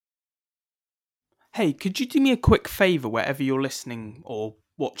Hey, could you do me a quick favour wherever you're listening or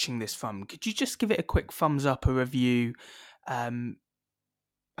watching this from? Could you just give it a quick thumbs up, a review, um,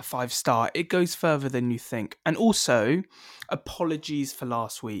 a 5-star? It goes further than you think. And also, apologies for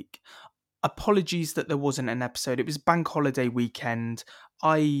last week. Apologies that there wasn't an episode. It was bank holiday weekend.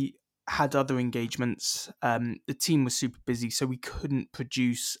 I had other engagements. The team was super busy, so we couldn't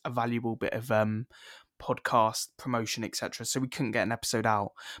produce a valuable bit of podcast promotion, etc. So we couldn't get an episode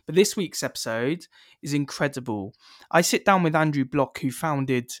out. But this week's episode is incredible. I sit down with Andrew Bloch, who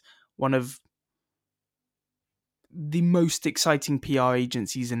founded one of the most exciting PR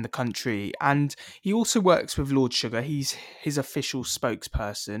agencies in the country, and he also works with Lord Sugar. He's his official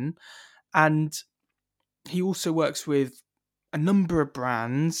spokesperson, and he also works with a number of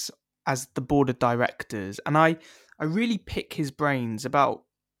brands as the board of directors. And I really pick his brains about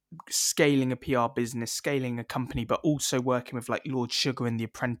scaling a PR business, scaling a company, but also working with like Lord Sugar and the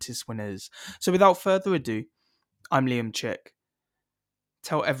Apprentice winners. So without further ado, I'm Liam Chick.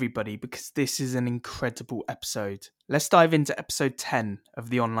 Tell everybody, because this is an incredible episode. Let's dive into episode 10 of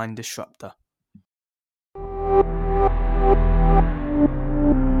The Online Disruptor.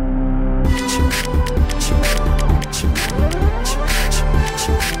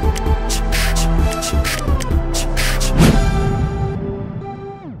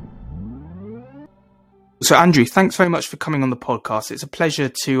 So Andrew, thanks very much for coming on the podcast. It's a pleasure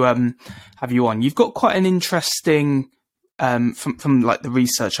to have you on. You've got quite an interesting, from like the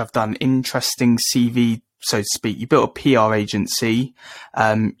research I've done, interesting CV, so to speak. You built a PR agency.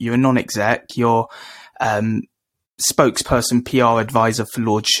 You're a non-exec. You're spokesperson, PR advisor for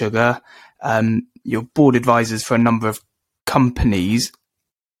Lord Sugar. You're board advisors for a number of companies.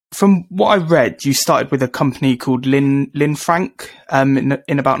 From what I read, you started with a company called Lynn Frank in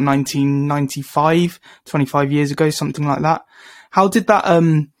about 1995, 25 years ago, something like that. How did that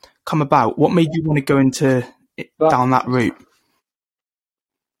come about? What made you want to go into down that route?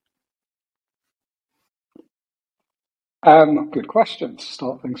 Good question to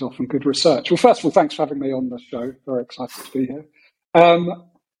start things off, and good research. Well, first of all, thanks for having me on the show. Very excited to be here.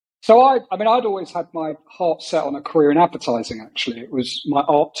 So I'd always had my heart set on a career in advertising, actually. It was my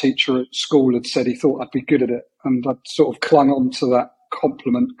art teacher at school had said he thought I'd be good at it. And I'd sort of clung on to that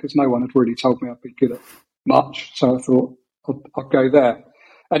compliment because no one had really told me I'd be good at much. So I thought I'd go there.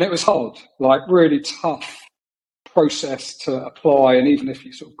 And it was hard, like really tough process to apply. And even if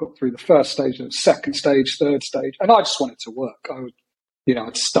you sort of got through the first stage, the second stage, third stage, and I just wanted to work.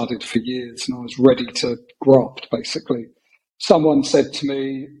 I'd studied for years and I was ready to graft, basically. Someone said to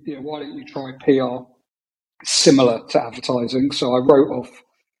me, why don't you try PR similar to advertising? So I wrote off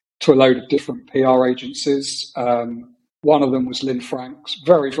to a load of different PR agencies. One of them was Lynn Frank's,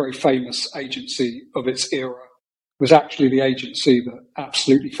 very, very famous agency of its era. It was actually the agency that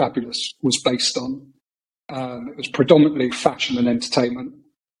Absolutely Fabulous was based on. It was predominantly fashion and entertainment.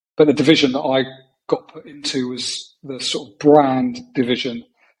 But the division that I got put into was the sort of brand division.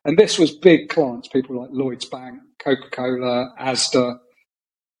 And this was big clients, people like Lloyds Bank, Coca-Cola, Asda,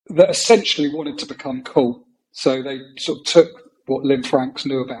 that essentially wanted to become cool. So they sort of took what Lynn Franks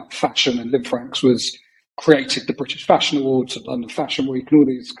knew about fashion, and Lynn Franks created the British Fashion Awards and London Fashion Week and all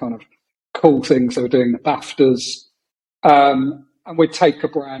these kind of cool things they were doing, the BAFTAs. And we'd take a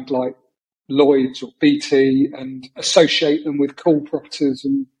brand like Lloyds or BT and associate them with cool properties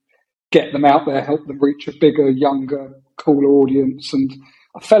and get them out there, help them reach a bigger, younger, cooler audience. And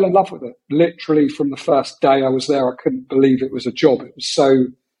I fell in love with it. Literally from the first day I was there, I couldn't believe it was a job. It was so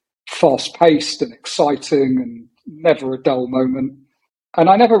fast-paced and exciting and never a dull moment. And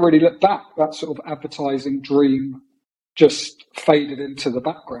I never really looked back. That sort of advertising dream just faded into the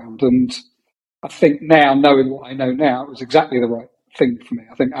background. And I think now, knowing what I know now, it was exactly the right thing for me.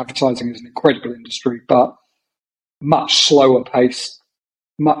 I think advertising is an incredible industry, but much slower paced,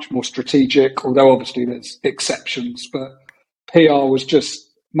 much more strategic, although obviously there's exceptions. But PR was just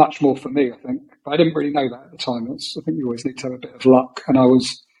much more for me, I think. But I didn't really know that at the time. I think you always need to have a bit of luck. And I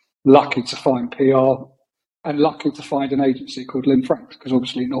was lucky to find PR and lucky to find an agency called Lynn Franks, because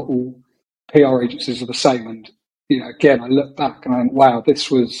obviously not all PR agencies are the same. And, again, I look back and I went, wow,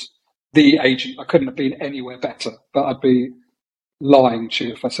 this was the agent. I couldn't have been anywhere better, but I'd be lying to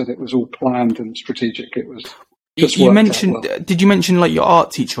you if I said it was all planned and strategic. It was just you mentioned, well. Did you mention like your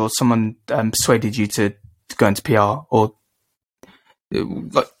art teacher or someone persuaded you to go into PR, or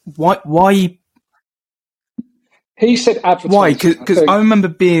like why? He said advertising. Why? Because I remember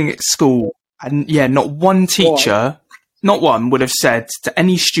being at school and not one teacher, not one, would have said to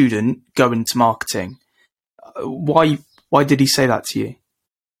any student, go into marketing. Why did he say that to you?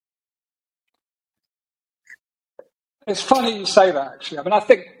 It's funny you say that, actually. I mean, I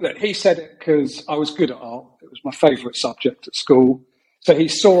think that he said it because I was good at art. It was my favourite subject at school. So he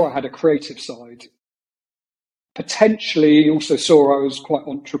saw I had a creative side. Potentially, he also saw I was quite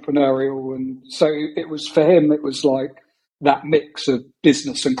entrepreneurial. And so it was, for him, it was like that mix of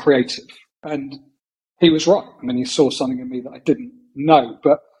business and creative. And he was right. I mean, he saw something in me that I didn't know.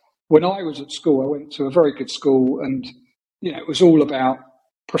 But when I was at school, I went to a very good school, and, you know, it was all about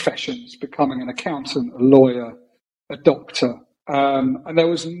professions, becoming an accountant, a lawyer, a doctor. And there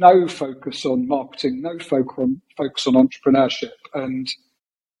was no focus on marketing, no focus on entrepreneurship. And,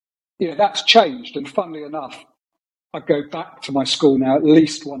 you know, that's changed. And funnily enough, I go back to my school now at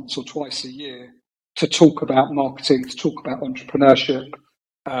least once or twice a year to talk about marketing, to talk about entrepreneurship.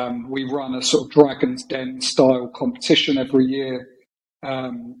 We run a sort of Dragon's Den style competition every year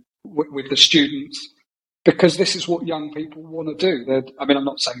with the students, because this is what young people want to do. I mean, I'm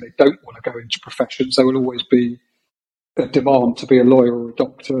not saying they don't want to go into professions. There will always be a demand to be a lawyer or a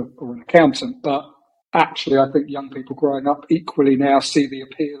doctor or an accountant. But actually, I think young people growing up equally now see the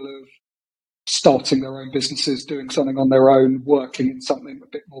appeal of starting their own businesses, doing something on their own, working in something a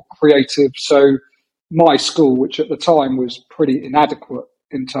bit more creative. So my school, which at the time was pretty inadequate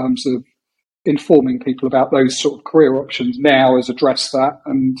in terms of informing people about those sort of career options, now has addressed that.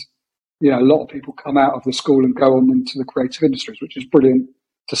 And, you know, a lot of people come out of the school and go on into the creative industries, which is brilliant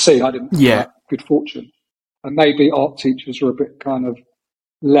to see. I didn't have that good fortune. And maybe art teachers are a bit kind of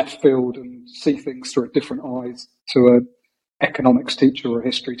left field and see things through different eyes to an economics teacher or a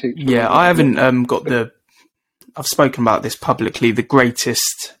history teacher. Yeah, I haven't I've spoken about this publicly, the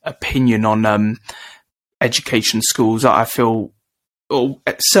greatest opinion on education schools. I feel,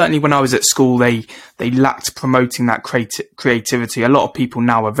 certainly when I was at school, they lacked promoting that creativity. A lot of people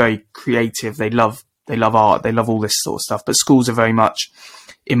now are very creative. They love art. They love all this sort of stuff. But schools are very much,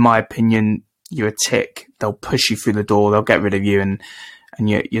 in my opinion, you're a tick. They'll push you through the door. They'll get rid of you, and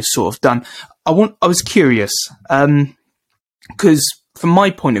you're sort of done. I was curious, because from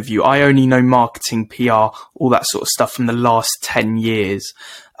my point of view, I only know marketing, PR, all that sort of stuff from the last 10 years.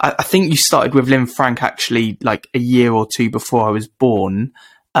 I think you started with Lynn Frank actually like a year or two before I was born.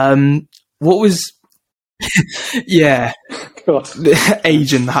 What was, yeah, the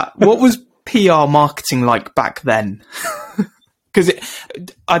age and that. What was PR marketing like back then? Because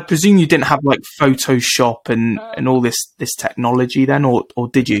I presume you didn't have like Photoshop and all this technology then, or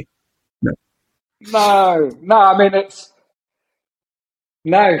did you? No.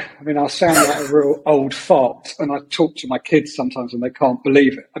 I mean, I'll sound like a real old fart, and I talk to my kids sometimes and they can't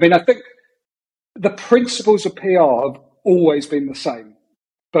believe it. I mean, I think the principles of PR have always been the same,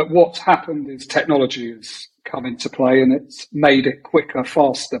 but what's happened is technology has come into play and it's made it quicker,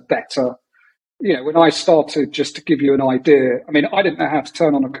 faster, better. You know, when I started, just to give you an idea, I mean, I didn't know how to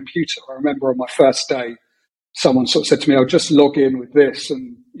turn on a computer. I remember on my first day, someone sort of said to me, "I'll just log in with this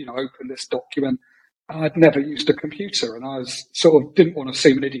and, you know, open this document." I'd never used a computer, and I was sort of didn't want to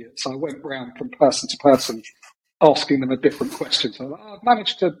seem an idiot. So I went round from person to person asking them a different question. So I've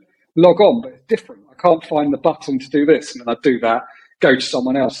managed to log on, but it's different. I can't find the button to do this. And then I'd do that, go to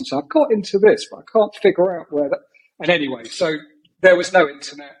someone else and say, "I've got into this, but I can't figure out where that." And anyway, so there was no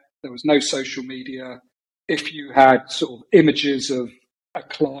internet. There was no social media. If you had sort of images of a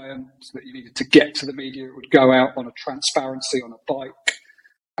client that you needed to get to the media, it would go out on a transparency on a bike.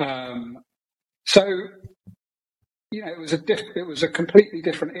 So, you know, it was a completely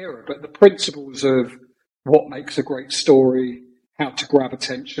different era, but the principles of what makes a great story, how to grab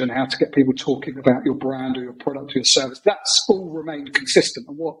attention, how to get people talking about your brand or your product or your service, that's all remained consistent.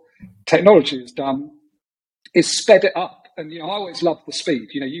 And what technology has done is sped it up. And, you know, I always loved the speed.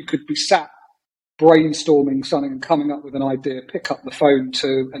 You know, you could be sat brainstorming something and coming up with an idea, pick up the phone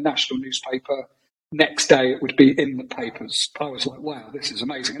to a national newspaper. Next day, it would be in the papers. I was like, wow, this is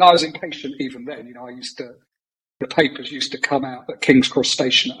amazing. And I was impatient even then. You know, the papers used to come out at King's Cross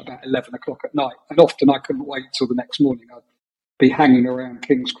Station at about 11 o'clock at night. And often I couldn't wait till the next morning. I'd be hanging around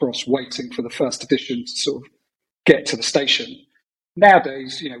King's Cross waiting for the first edition to sort of get to the station.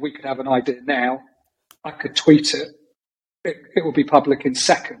 Nowadays, you know, we could have an idea now. I could tweet it. It will be public in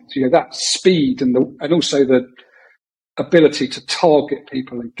seconds. You know, that speed and also the ability to target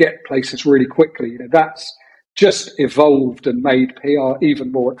people and get places really quickly, you know, that's just evolved and made PR even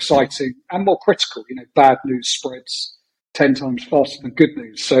more exciting and more critical. You know, bad news spreads 10 times faster than good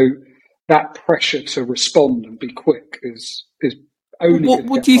news. So that pressure to respond and be quick is only.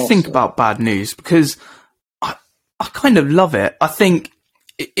 What do you think about bad news? Because I kind of love it. I think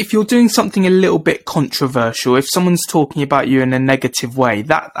if you're doing something a little bit controversial, if someone's talking about you in a negative way,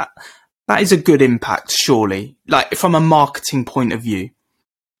 that is a good impact, surely, like from a marketing point of view.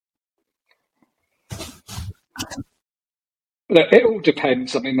 Look, it all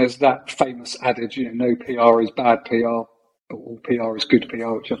depends. I mean, there's that famous adage, no PR is bad PR, or all PR is good PR,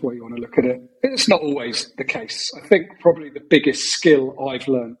 whichever way you want to look at it. It's not always the case. I think probably the biggest skill I've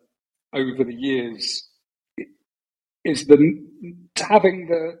learned over the years is having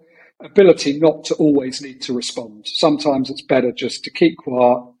the ability not to always need to respond. Sometimes it's better just to keep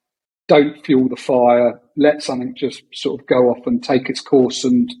quiet, don't fuel the fire, let something just sort of go off and take its course.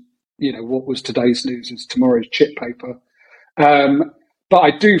 And, what was today's news is tomorrow's chip paper. But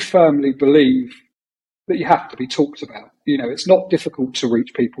I do firmly believe that you have to be talked about. It's not difficult to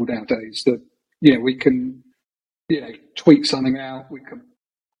reach people nowadays. That we can, tweet something out. We can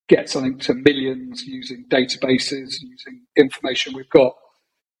get something to millions using databases, using information we've got.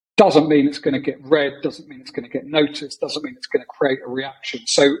 Doesn't mean it's going to get read. Doesn't mean it's going to get noticed. Doesn't mean it's going to create a reaction.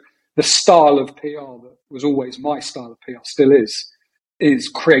 So the style of PR that was always my style of PR still is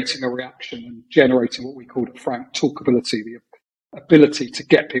creating a reaction and generating what we call at Frank talkability, the ability to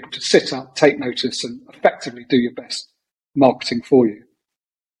get people to sit up, take notice, and effectively do your best marketing for you.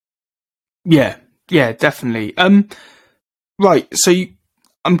 Yeah, definitely. Right, so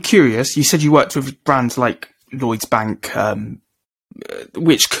I'm curious. You said you worked with brands like Lloyds Bank,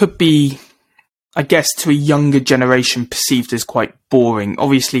 which could be, I guess, to a younger generation perceived as quite boring.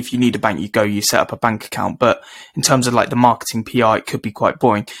 Obviously, if you need a bank, you set up a bank account. But in terms of like the marketing PR, it could be quite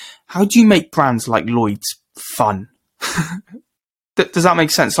boring. How do you make brands like Lloyds fun? Does that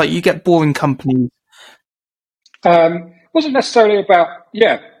make sense? Like, you get boring companies. Wasn't necessarily about,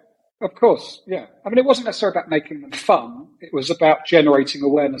 of course, yeah. I mean, it wasn't necessarily about making them fun. It was about generating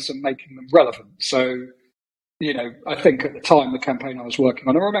awareness and making them relevant. So, I think at the time, the campaign I was working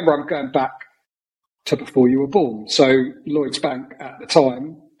on, I remember I'm going back to before you were born. So Lloyds Bank at the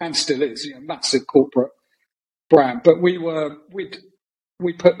time, and still is, massive corporate brand. But we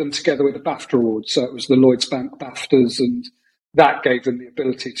put them together with the BAFTA Awards. So it was the Lloyds Bank BAFTAs, and that gave them the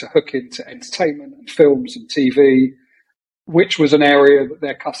ability to hook into entertainment and films and TV, which was an area that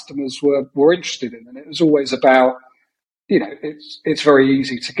their customers were interested in. And it was always about, it's very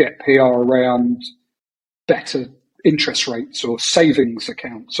easy to get PR around better interest rates or savings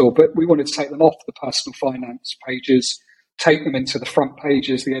accounts, but we wanted to take them off the personal finance pages, take them into the front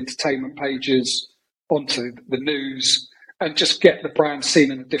pages, the entertainment pages, onto the news, and just get the brand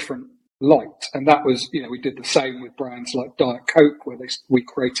seen in a different light. And that was, we did the same with brands like Diet Coke, where we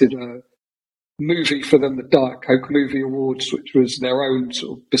created a movie for them, the Diet Coke Movie Awards, which was their own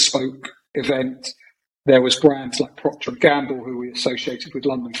sort of bespoke event. There was brands like Procter & Gamble, who we associated with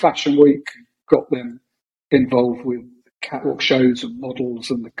London Fashion Week, got them involved with catwalk shows and models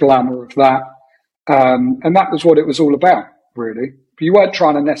and the glamour of that. And that was what it was all about, really. But you weren't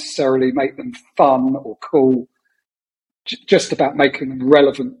trying to necessarily make them fun or cool, just about making them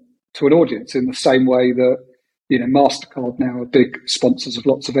relevant to an audience, in the same way that, MasterCard now are big sponsors of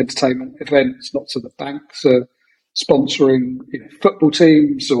lots of entertainment events. Lots of the banks are sponsoring, football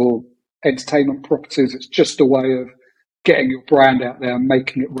teams or entertainment properties. It's just a way of getting your brand out there and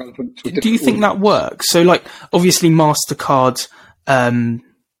making it relevant to a different Do you think audience. that works? So, like, obviously MasterCard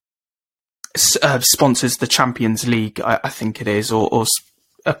sponsors the Champions League, I think it is, or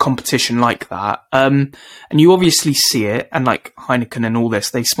a competition like that. And you obviously see it, and like Heineken and all this,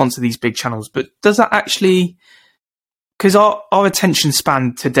 they sponsor these big channels. But does that actually... Because our attention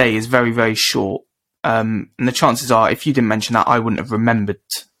span today is very, very short. And the chances are, if you didn't mention that, I wouldn't have remembered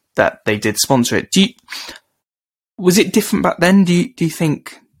that they did sponsor it. Was it different back then? Do you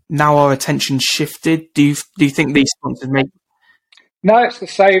think now our attention shifted? Do you think these sponsors make? No, it's the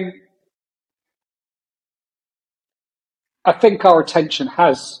same. I think our attention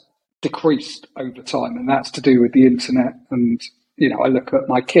has decreased over time, and that's to do with the internet. And I look at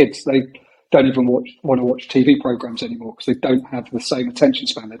my kids; they don't even want to watch TV programs anymore because they don't have the same attention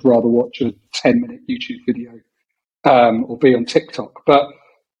span. They'd rather watch a 10-minute YouTube video or be on TikTok. But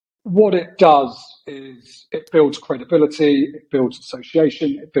what it does is it builds credibility, it builds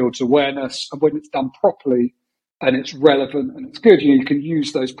association, it builds awareness. And when it's done properly and it's relevant and it's good, you can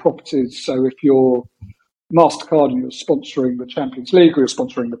use those properties. So if you're MasterCard and you're sponsoring the Champions League or you're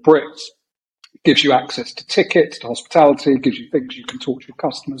sponsoring the Brits, it gives you access to tickets, to hospitality, it gives you things you can talk to your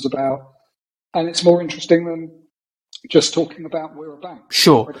customers about. And it's more interesting than just talking about we're a bank.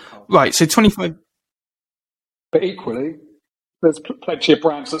 Sure. Right. So 25. But equally, there's plenty of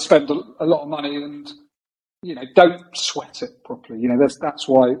brands that spend a lot of money and, don't sweat it properly. That's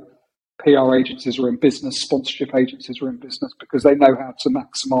why PR agencies are in business, sponsorship agencies are in business, because they know how to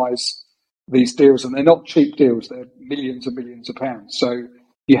maximise these deals. And they're not cheap deals. They're millions and millions of pounds. So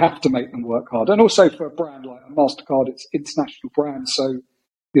you have to make them work hard. And also for a brand like MasterCard, it's international brand. So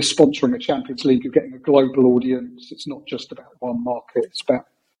you're sponsoring a Champions League, you're getting a global audience. It's not just about one market. It's about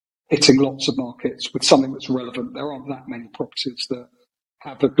hitting lots of markets with something that's relevant. There aren't that many properties that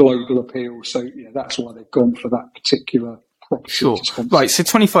have a global appeal. So, that's why they've gone for that particular property. Sure. Right. So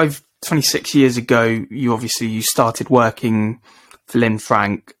 25, 26 years ago, you started working for Lynn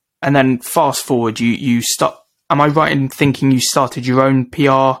Frank. And then fast forward, am I right in thinking you started your own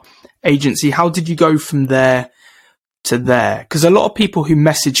PR agency? How did you go from there to there? Because a lot of people who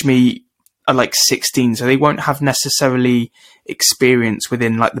message me are like 16, so they won't have necessarily experience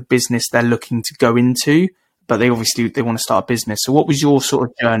within like the business they're looking to go into, but they want to start a business. So what was your sort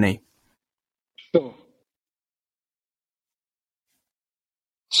of journey? Sure.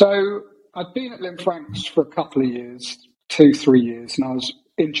 So I'd been at Lynn Frank's for a couple of years, 2-3 years, and I was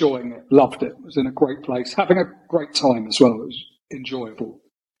enjoying it, loved it. It was in a great place, having a great time as well. It was enjoyable.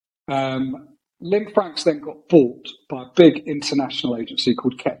 Lynn Frank's then got bought by a big international agency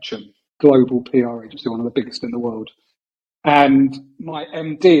called Ketchum, global PR agency, one of the biggest in the world. And my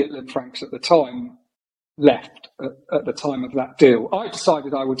MD at Lynn Frank's at the time left at the time of that deal. I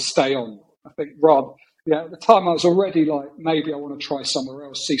decided I would stay on. I think at the time I was already like, maybe I want to try somewhere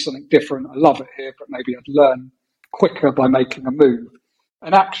else, see something different. I love it here, but maybe I'd learn quicker by making a move.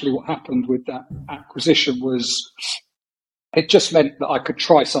 And actually what happened with that acquisition was it just meant that I could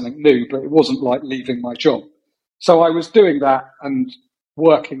try something new, but it wasn't like leaving my job. So I was doing that and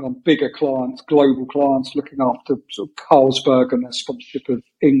working on bigger clients, global clients, looking after sort of Carlsberg and their sponsorship of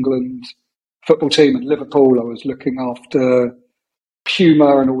England football team and Liverpool. I was looking after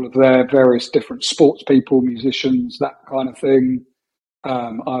Puma and all of their various different sports people, musicians, that kind of thing.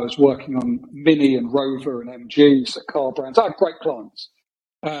 I was working on Mini and Rover and MG, so car brands. I had great clients.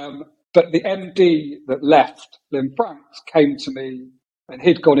 But the MD that left Lynn Franks came to me, and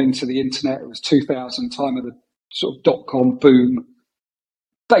he'd gone into the internet. It was 2000, time of the sort of dot-com boom.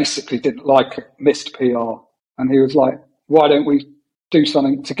 Basically didn't like it, missed PR. And he was like, why don't we do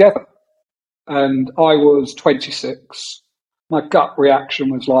something together? And I was 26. My gut reaction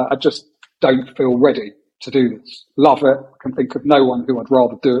was like, I just don't feel ready to do this. Love it. Can think of no one who I'd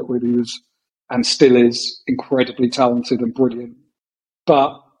rather do it with. He was, and still is, incredibly talented and brilliant.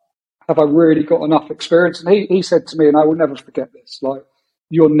 But have I really got enough experience? And he said to me, and I will never forget this, like,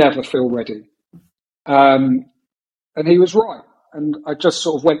 you'll never feel ready. And he was right. And I just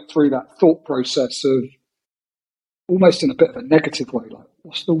sort of went through that thought process of almost in a bit of a negative way, like,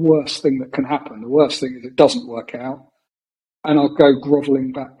 what's the worst thing that can happen? The worst thing is it doesn't work out. And I'll go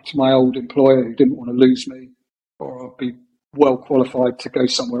grovelling back to my old employer who didn't want to lose me, or I'll be well qualified to go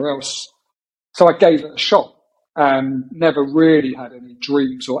somewhere else. So I gave it a shot and never really had any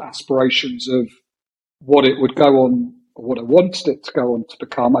dreams or aspirations of what it would go on or what I wanted it to go on to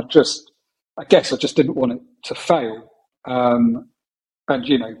become. I guess I just didn't want it to fail. And,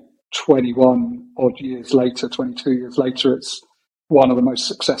 21 odd years later, 22 years later, it's one of the most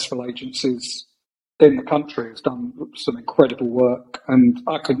successful agencies in the country. It's done some incredible work, and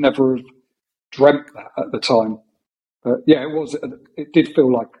I could never have dreamt that at the time. But yeah, it did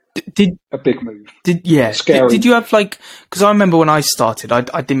feel like a big move. Scary. Did you have because I remember when I started,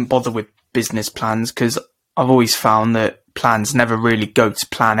 I didn't bother with business plans because I've always found that plans never really go to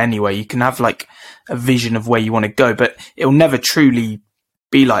plan anyway. You can have a vision of where you want to go, but it'll never truly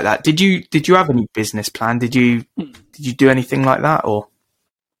be like that. Did you have any business plan? Did you do anything like that, or?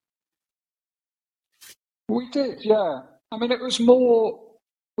 We did, yeah. I mean, it was more,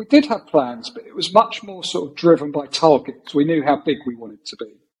 we did have plans, but it was much more sort of driven by targets. We knew how big we wanted to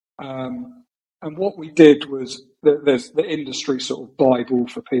be. And what we did was, there's the industry sort of Bible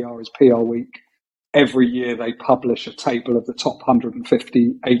for PR is PR Week. Every year they publish a table of the top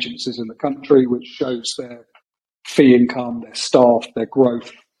 150 agencies in the country, which shows their fee income, their staff, their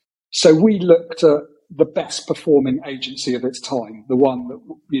growth. So we looked at the best performing agency of its time, the one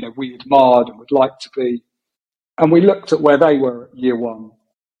that we admired and would like to be. And we looked at where they were at year one,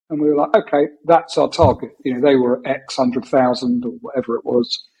 and we were like, okay, that's our target. They were at X 100,000 or whatever it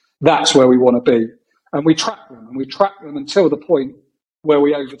was. That's where we want to be. And we tracked them until the point where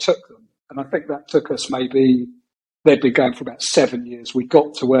we overtook them. And I think that took us they'd been going for about 7 years. We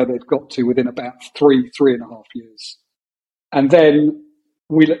got to where they'd got to within about 3.5 years. And then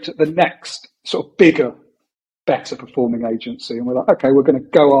we looked at the next sort of bigger, better performing agency, and we're like, okay, we're going to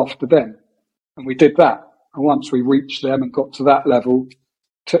go after them. And we did that. And once we reached them and got to that level,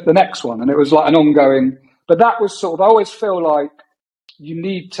 took the next one. And it was like an ongoing, but that was sort of, I always feel like you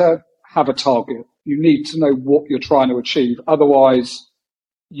need to have a target. You need to know what you're trying to achieve. Otherwise,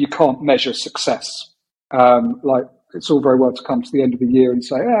 you can't measure success. It's all very well to come to the end of the year and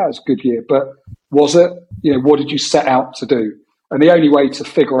say, it's a good year. But was it? What did you set out to do? And the only way to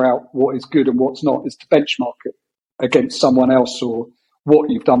figure out what is good and what's not is to benchmark it against someone else or what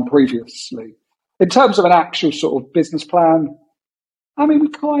you've done previously. In terms of an actual sort of business plan, I mean, we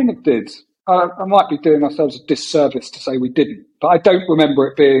kind of did. I might be doing ourselves a disservice to say we didn't, but I don't remember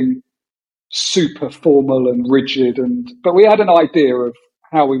it being super formal and rigid. But we had an idea of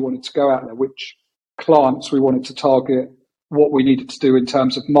how we wanted to go out there, which clients we wanted to target, what we needed to do in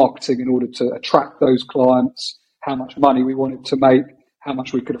terms of marketing in order to attract those clients, how much money we wanted to make, how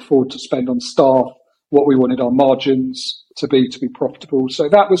much we could afford to spend on staff, what we wanted our margins to be profitable. So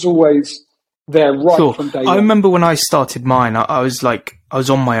that was always there right from day one. I remember when I started mine, I was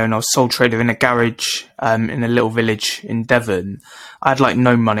on my own. I was sole trader in a garage in a little village in Devon. I had like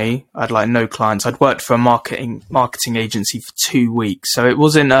no money. I had like no clients. I'd worked for a marketing agency for 2 weeks. So it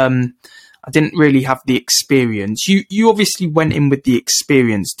wasn't, I didn't really have the experience. You obviously went in with the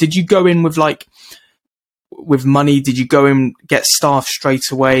experience. Did you go in with money? Did you go and get staff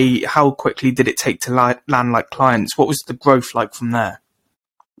straight away? How quickly did it take to land like clients? What was the growth like from there?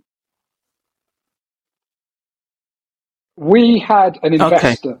 We had an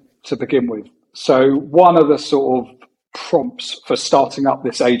investor to begin with. So one of the sort of prompts for starting up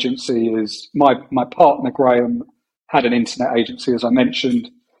this agency is my partner, Graham, had an internet agency, as I mentioned.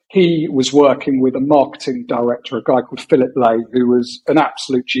 He was working with a marketing director, a guy called Philip Lay, who was an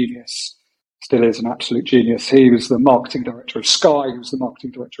absolute genius, still is an absolute genius. He was the marketing director of Sky, he was the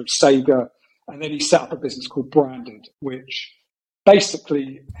marketing director of Sega, and then he set up a business called Branded, which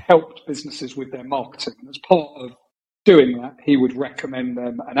basically helped businesses with their marketing. And as part of doing that, he would recommend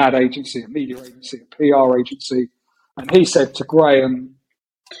them an ad agency, a media agency, a PR agency. And he said to Graham,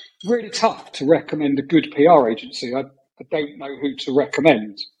 really tough to recommend a good PR agency. I don't know who to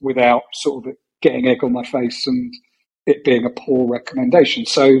recommend without sort of getting egg on my face and it being a poor recommendation.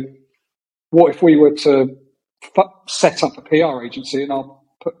 So what if we were to set up a PR agency and I'll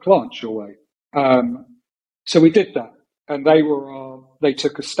put clients your way? So we did that. And they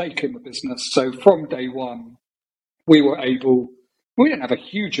took a stake in the business. So from day one, we didn't have a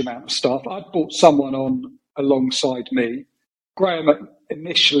huge amount of staff. I'd brought someone on alongside me. Graham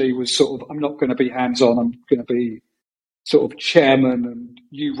initially was sort of, I'm not going to be hands-on, I'm going to be sort of chairman and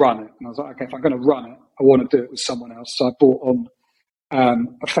you run it. And I was like, okay, if I'm going to run it, I want to do it with someone else. So I brought on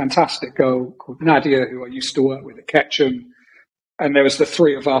a fantastic girl called Nadia, who I used to work with at Ketchum. And there was the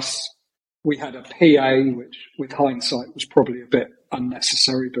three of us. We had a PA, which with hindsight was probably a bit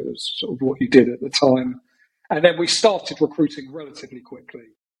unnecessary, but it was sort of what you did at the time. And then we started recruiting relatively quickly.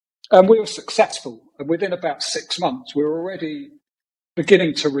 And we were successful. And within about 6 months, we were already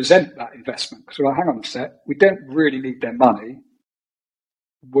beginning to resent that investment. Because we're like, hang on a sec, we don't really need their money.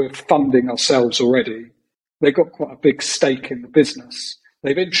 We're funding ourselves already. They got quite a big stake in the business.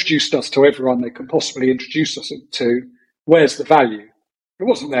 They've introduced us to everyone they can possibly introduce us to. Where's the value? It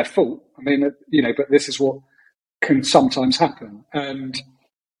wasn't their fault. I mean, but this is what can sometimes happen. And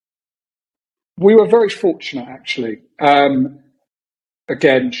we were very fortunate, actually.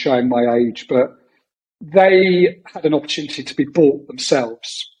 Again, showing my age, but they had an opportunity to be bought themselves.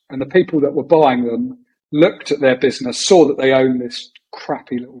 And the people that were buying them looked at their business, saw that they owned this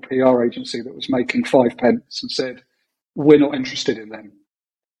crappy little PR agency that was making 5 pence and said, we're not interested in them.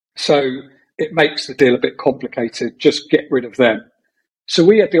 So it makes the deal a bit complicated. Just get rid of them. So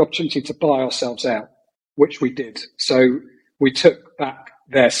we had the opportunity to buy ourselves out, which we did. So we took back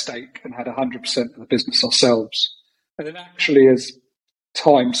their stake and had 100% of the business ourselves. And then actually, as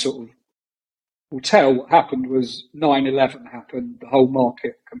time sort of will tell, what happened was 9/11 happened. The whole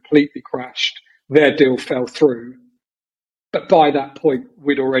market completely crashed. Their deal fell through. But by that point,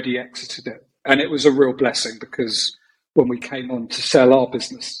 we'd already exited it. And it was a real blessing because when we came on to sell our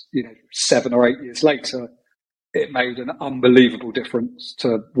business, 7 or 8 years later, it made an unbelievable difference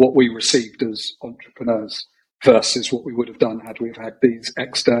to what we received as entrepreneurs versus what we would have done had we have had these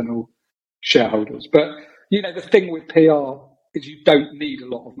external shareholders. But, the thing with PR is you don't need a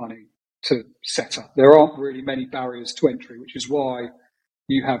lot of money to set up. There aren't really many barriers to entry, which is why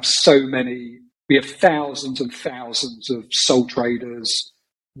you have we have thousands and thousands of sole traders,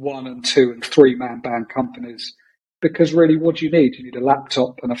 1 and 2 and 3 man band companies, because really what do you need? You need a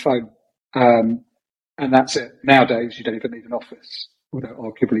laptop and a phone. And that's it. Nowadays, you don't even need an office, although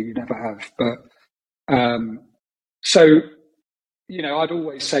arguably you never have. But so, I'd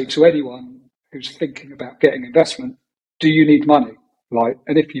always say to anyone who's thinking about getting investment, do you need money?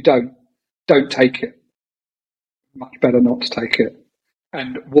 And if you don't take it. Much better not to take it.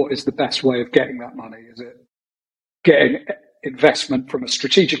 And what is the best way of getting that money? Is it getting investment from a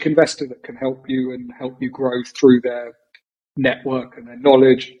strategic investor that can help you and help you grow through their network and their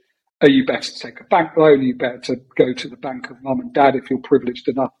knowledge? are you better to take a bank loan? Are you better to go to the bank of mum and dad if you're privileged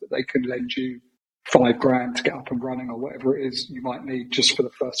enough that they can lend you $5,000 to get up and running, or whatever it is you might need just for the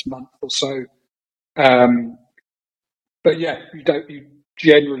first month or so? But yeah, you don't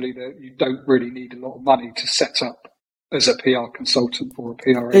really need a lot of money to set up as a PR consultant or a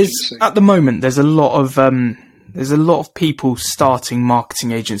PR agency. At the moment, there's a lot of people starting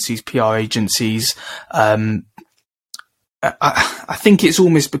marketing agencies, PR agencies. I think it's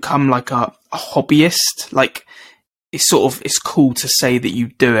almost become like a hobbyist. Like it's cool to say that you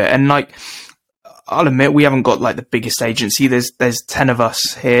do it. And like, I'll admit, we haven't got like the biggest agency. There's 10 of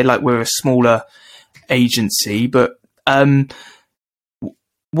us here. Like, we're a smaller agency, but,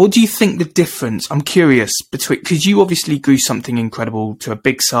 what do you think the difference? I'm curious because you obviously grew something incredible to a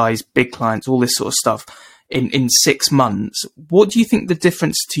big size, big clients, all this sort of stuff in 6 months. What do you think the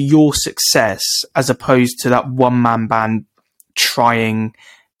difference to your success as opposed to that one man band trying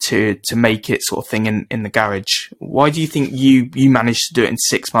to make it sort of thing in the garage? Why do you think you managed to do it in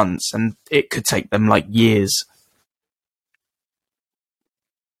 6 months and it could take them like years?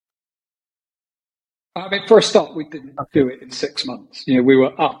 I mean, for a start, we didn't do it in 6 months. We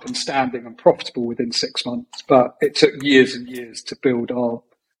were up and standing and profitable within 6 months, but it took years and years to build our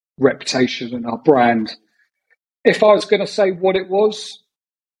reputation and our brand. If I was going to say what it was,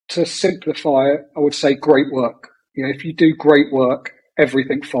 to simplify it, I would say great work. If you do great work,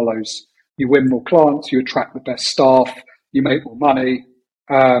 everything follows. You win more clients, you attract the best staff, you make more money.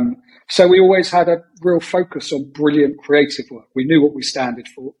 So we always had a real focus on brilliant creative work. We knew what we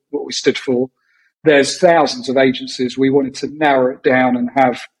stood for. There's thousands of agencies. We wanted to narrow it down and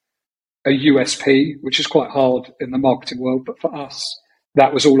have a USP, which is quite hard in the marketing world. But for us,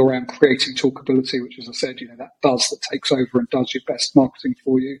 that was all around creating talkability, which, as I said, that buzz that takes over and does your best marketing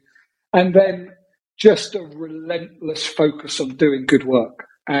for you. And then just a relentless focus on doing good work.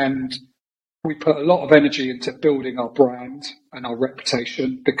 And we put a lot of energy into building our brand and our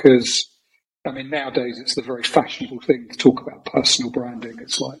reputation because, I mean, nowadays it's the very fashionable thing to talk about personal branding.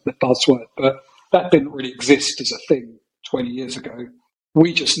 It's like the buzzword, but that didn't really exist as a thing 20 years ago.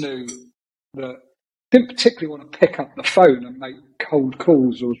 We just knew that didn't particularly want to pick up the phone and make cold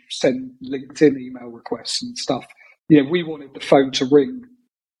calls or send LinkedIn email requests and stuff. We wanted the phone to ring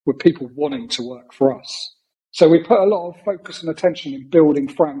with people wanting to work for us. So we put a lot of focus and attention in building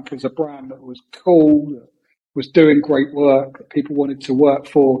Frank as a brand that was cool, that was doing great work, that people wanted to work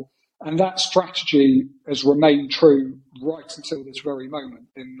for. And that strategy has remained true right until this very moment,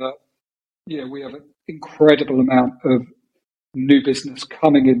 in that we have an incredible amount of new business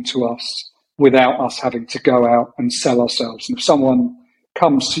coming into us without us having to go out and sell ourselves. And if someone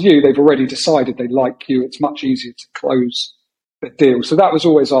comes to you, they've already decided they like you. It's much easier to close the deal. So that was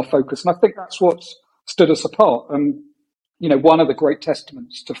always our focus. And I think that's what's stood us apart. And, one of the great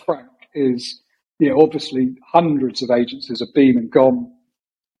testaments to Frank is, obviously hundreds of agencies have been and gone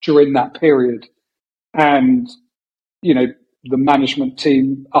during that period. And, the management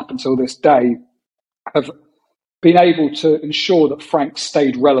team up until this day have been able to ensure that Frank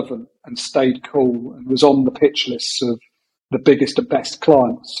stayed relevant and stayed cool and was on the pitch lists of the biggest and best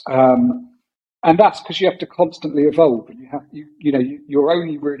clients. And that's because you have to constantly evolve, and you're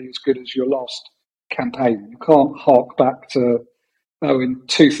only really as good as your last campaign. You can't hark back to, in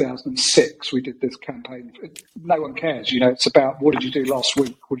 2006 we did this campaign. No one cares. It's about, what did you do last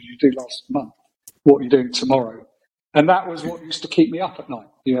week? What did you do last month? What are you doing tomorrow? And that was what used to keep me up at night.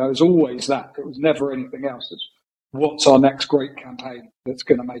 It was always that. It was never anything else. It's what's our next great campaign that's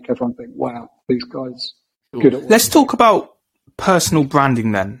going to make everyone think, wow, these guys are good at work. Let's talk about personal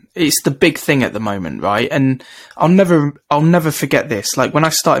branding then. It's the big thing at the moment, right? And I'll never forget this. Like, when I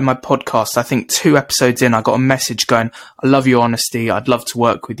started my podcast, I think 2 episodes in, I got a message going, I love your honesty, I'd love to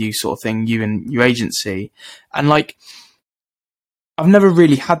work with you, sort of thing, you and your agency. And like, I've never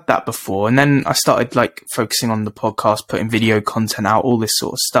really had that before. And then I started like focusing on the podcast, putting video content out, all this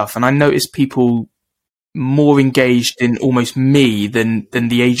sort of stuff. And I noticed people more engaged in almost me than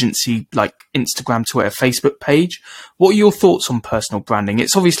the agency, like Instagram, Twitter, Facebook page. What are your thoughts on personal branding?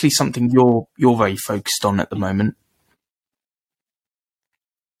 It's obviously something you're very focused on at the moment.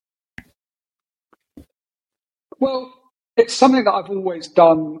 Well, it's something that I've always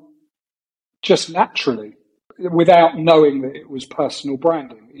done just naturally, without knowing that it was personal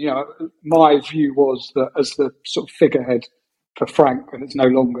branding. My view was that as the sort of figurehead for Frank, and it's no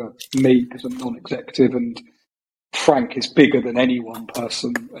longer me because I'm non-executive, and Frank is bigger than any one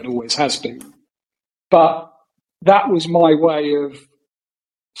person and always has been. But that was my way of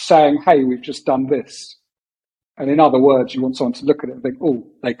saying, hey, we've just done this. And in other words, you want someone to look at it and think, oh,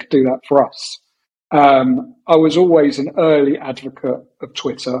 they could do that for us. I was always an early advocate of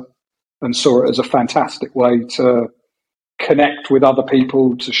Twitter. and saw it as a fantastic way to connect with other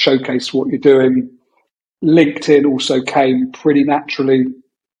people, to showcase what you're doing. LinkedIn also came pretty naturally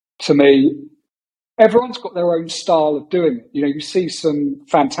to me. Everyone's got their own style of doing it. You see some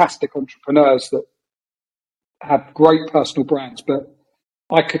fantastic entrepreneurs that have great personal brands, but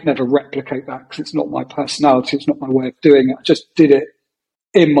I could never replicate that because it's not my personality. It's not my way of doing it. I just did it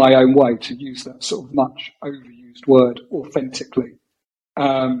in my own way, to use that sort of much overused word, authentically.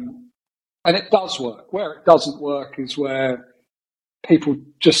 And it does work. Where it doesn't work is where people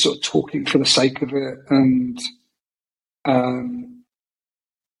just sort of talking for the sake of it and,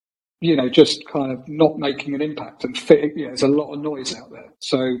 just kind of not making an impact and fitting. There's a lot of noise out there.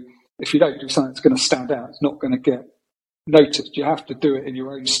 So if you don't do something that's going to stand out, it's not going to get noticed. You have to do it in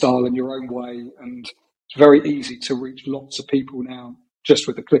your own style and your own way. And it's very easy to reach lots of people now just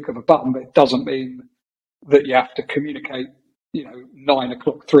with the click of a button, but it doesn't mean that you have to communicate 9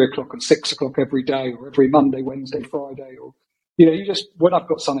 o'clock, 3 o'clock and 6 o'clock every day, or every Monday, Wednesday, Friday, or, you just, when I've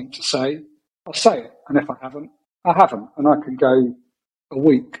got something to say, I'll say it. And if I haven't, I haven't. And I can go a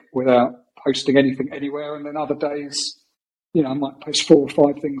week without posting anything anywhere. And then other days, I might post 4 or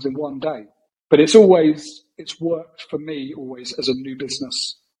 5 things in one day, but it's worked for me always as a new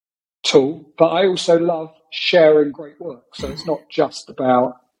business tool. But I also love sharing great work. So it's not just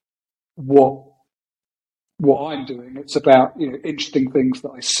about what I'm doing. It's about, interesting things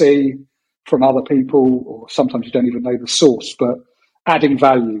that I see from other people, or sometimes you don't even know the source, but adding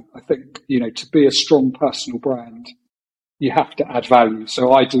value. I think, to be a strong personal brand, you have to add value.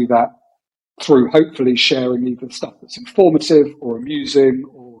 So I do that through hopefully sharing either stuff that's informative or amusing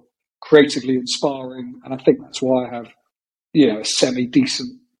or creatively inspiring. And I think that's why I have, a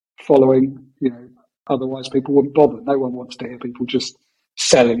semi-decent following. Otherwise people wouldn't bother. No one wants to hear people just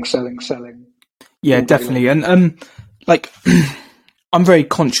selling. Yeah, definitely. And I'm very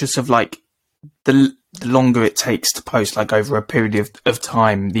conscious of the longer it takes to post, over a period of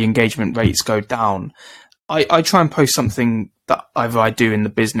time, the engagement rates go down. I try and post something that either I do in the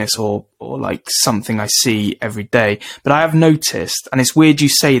business or something I see every day. But I have noticed, and it's weird you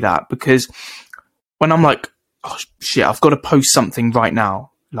say that, because when I'm like, oh shit, I've got to post something right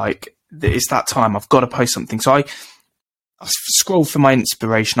now. It's that time, I've got to post something. So I scroll for my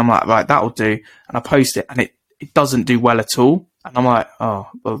inspiration. I'm like, right, that'll do. And I post it and it doesn't do well at all. And I'm like, oh,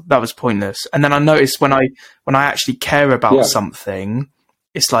 well, that was pointless. And then I notice when I actually care about something,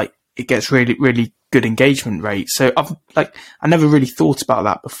 it's it gets really, really good engagement rate. So I never really thought about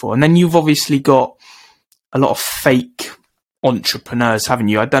that before. And then you've obviously got a lot of fake entrepreneurs, haven't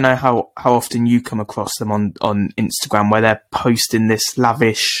you? I don't know how often you come across them on Instagram, where they're posting this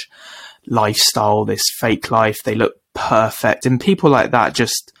lavish lifestyle, this fake life. They look perfect, and people like that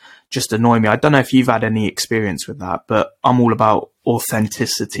just annoy me. I don't know if you've had any experience with that, but I'm all about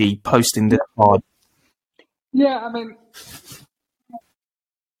authenticity, posting this hard.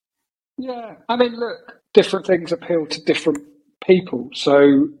 Look, different things appeal to different people.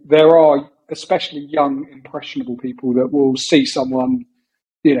 So there are especially young, impressionable people that will see someone,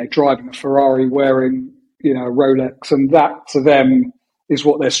 driving a Ferrari, wearing, a Rolex, and that to them is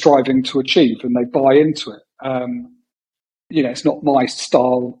what they're striving to achieve, and they buy into it. It's not my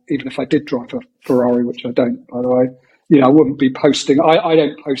style, even if I did drive a Ferrari, which I don't, by the way. I wouldn't be posting. I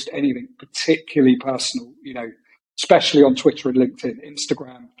don't post anything particularly personal, especially on Twitter and LinkedIn.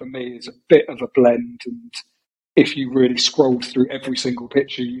 Instagram, for me, is a bit of a blend. And if you really scrolled through every single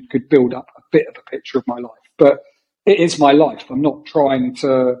picture, you could build up a bit of a picture of my life. But it is my life. I'm not trying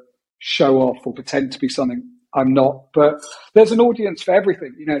to show off or pretend to be something I'm not. But there's an audience for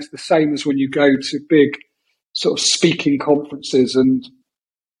everything. It's the same as when you go to big sort of speaking conferences, and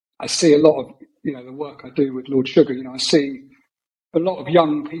I see a lot of, the work I do with Lord Sugar, I see a lot of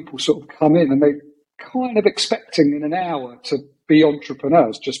young people sort of come in and they kind of expecting in an hour to be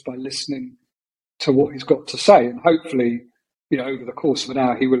entrepreneurs just by listening to what he's got to say. And hopefully, over the course of an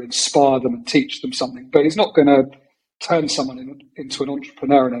hour, he will inspire them and teach them something, but he's not going to turn someone into an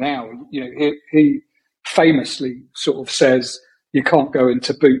entrepreneur in an hour. He famously sort of says, you can't go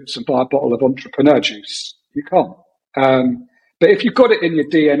into Boots and buy a bottle of entrepreneur juice. You can't. But if you've got it in your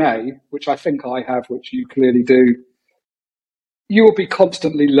DNA, which I think I have, which you clearly do, you will be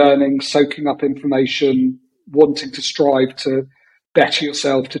constantly learning, soaking up information, wanting to strive to better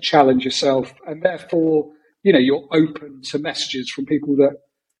yourself, to challenge yourself. And therefore, you're open to messages from people that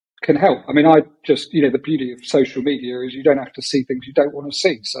can help. I mean, I just, the beauty of social media is you don't have to see things you don't want to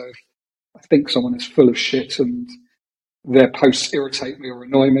see. So if I think someone is full of shit and their posts irritate me or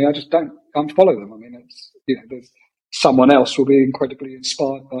annoy me, I just don't unfollow them. I mean, it's, there's someone else will be incredibly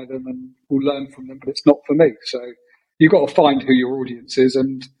inspired by them and will learn from them, but it's not for me. So you've got to find who your audience is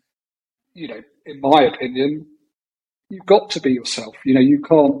and in my opinion, you've got to be yourself. You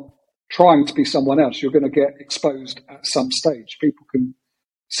can't trying to be someone else. You're going to get exposed at some stage. People can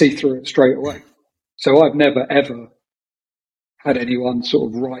see through it straight away. So I've never, ever had anyone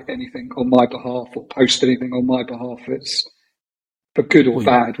sort of write anything on my behalf or post anything on my behalf. It's for good or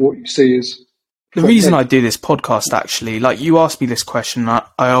bad. What you see is the reason I do this podcast, actually. Like, you asked me this question, I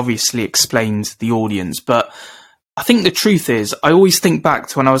obviously explained the audience, but I think the truth is, I always think back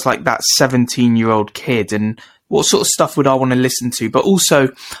to when I was like that 17-year-old kid and what sort of stuff would I want to listen to? But also,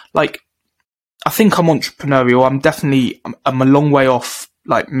 like, I think I'm entrepreneurial. I'm a long way off,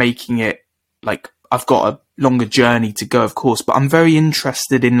 like, making it, like, I've got a longer journey to go, of course, but I'm very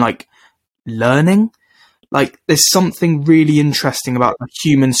interested in, like, learning. Like, there's something really interesting about the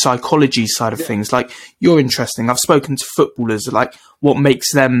human psychology side of things. Like, you're interesting. I've spoken to footballers, like, what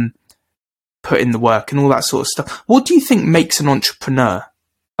makes them put in the work and all that sort of stuff. What do you think makes an entrepreneur?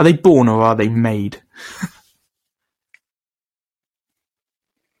 Are they born or are they made?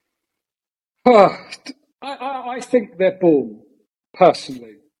 I think they're born,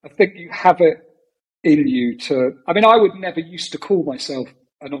 personally. I think you have it in you to... I mean, I would never used to call myself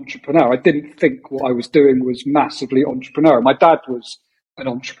an entrepreneur. I didn't think what I was doing was massively entrepreneurial. My dad was an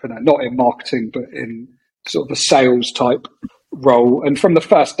entrepreneur, not in marketing, but in sort of a sales type role. And from the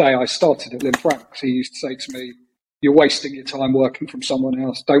first day I started at Franks, he used to say to me, "You're wasting your time working from someone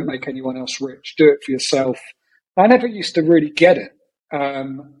else. Don't make anyone else rich. Do it for yourself." I never used to really get it.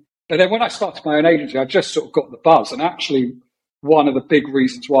 But then when I started my own agency, I just sort of got the buzz. And actually, one of the big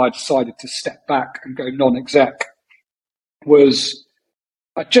reasons why I decided to step back and go non-exec was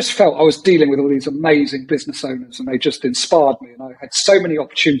I just felt I was dealing with all these amazing business owners and they just inspired me. And I had so many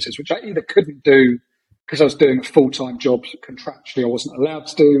opportunities, which I either couldn't do because I was doing a full-time job contractually I wasn't allowed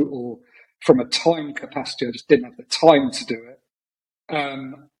to do, or from a time capacity, I just didn't have the time to do it.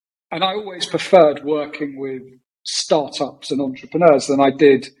 And I always preferred working with startups and entrepreneurs than I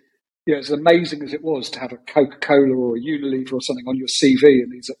did, as amazing as it was to have a Coca-Cola or a Unilever or something on your CV, and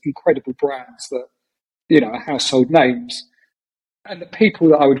these are incredible brands that, are household names. And the people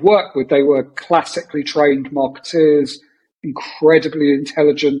that I would work with, they were classically trained marketeers, incredibly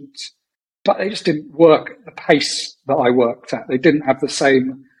intelligent, but they just didn't work at the pace that I worked at. They didn't have the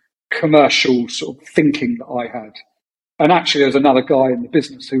same commercial sort of thinking that I had. And actually, there was another guy in the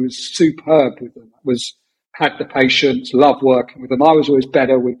business who was superb with them, had the patience, loved working with them. I was always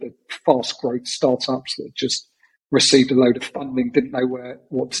better with the fast growth startups that just received a load of funding, didn't know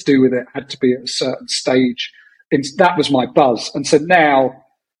what to do with it, had to be at a certain stage. And that was my buzz. And so now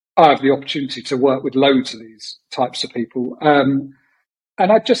I have the opportunity to work with loads of these types of people.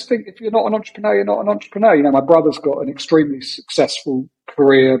 And I just think if you're not an entrepreneur, you're not an entrepreneur. My brother's got an extremely successful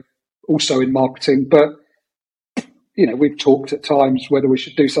career also in marketing, but we've talked at times whether we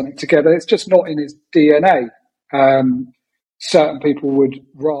should do something together. It's just not in his DNA. Certain people would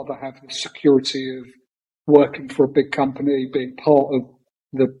rather have the security of working for a big company, being part of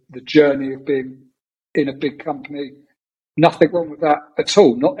the journey of being in a big company. Nothing wrong with that at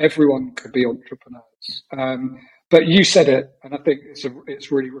all. Not everyone could be entrepreneurs. But you said it, and I think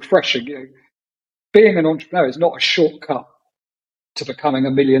it's really refreshing. Being an entrepreneur is not a shortcut to becoming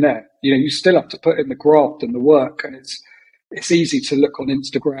a millionaire. You still have to put in the graft and the work, and it's easy to look on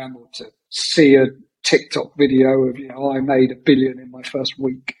Instagram or to see a TikTok video of I made $1 billion in my first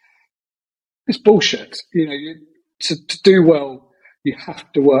week. It's bullshit. To do well, you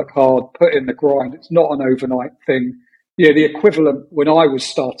have to work hard, put in the grind. It's not an overnight thing. The equivalent when I was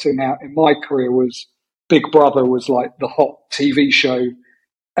starting out in my career was Big Brother was like the hot TV show,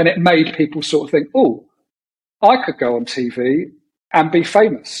 and it made people sort of think, "Oh, I could go on TV and be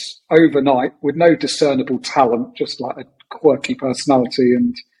famous overnight with no discernible talent, just like a quirky personality."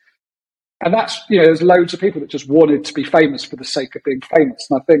 And that's, there's loads of people that just wanted to be famous for the sake of being famous.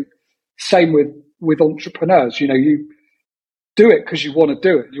 And I think same with entrepreneurs, you do it because you want to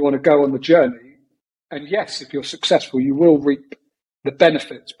do it. You want to go on the journey. And yes, if you're successful, you will reap the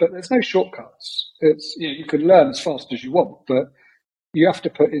benefits, but there's no shortcuts. It's, you can learn as fast as you want, but you have to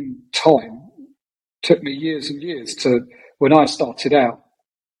put in time. It took me years and years when I started out,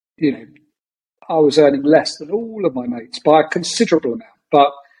 I was earning less than all of my mates by a considerable amount.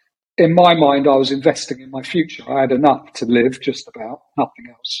 But in my mind, I was investing in my future. I had enough to live, just about, nothing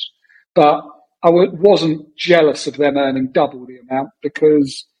else. But I wasn't jealous of them earning double the amount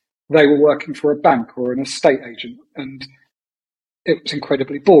because they were working for a bank or an estate agent. And it was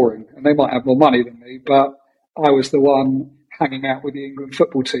incredibly boring. And they might have more money than me, but I was the one hanging out with the England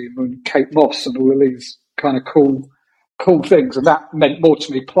football team and Kate Moss and all of these kind of cool things. And that meant more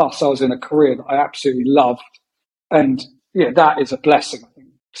to me. Plus, I was in a career that I absolutely loved. And that is a blessing, I think.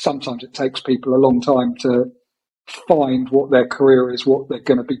 sometimes it takes people a long time to find what their career is, what they're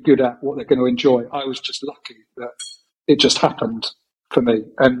going to be good at, what they're going to enjoy. I was just lucky that it just happened for me.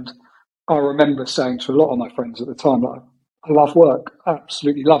 And I remember saying to a lot of my friends at the time, like, I love work,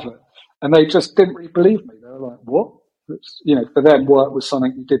 absolutely love it. And they just didn't really believe me. They were like, what? For them, work was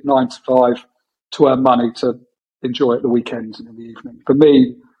something you did 9 to 5 to earn money to enjoy at the weekends and in the evening. For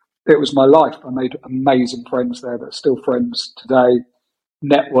me, it was my life. I made amazing friends there that are still friends today,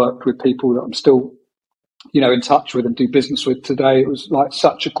 networked with people that I'm still, in touch with and do business with today. It was like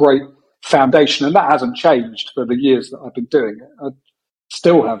such a great foundation, and that hasn't changed for the years that I've been doing it. I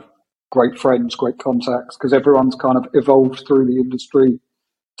still have great friends, great contacts, because everyone's kind of evolved through the industry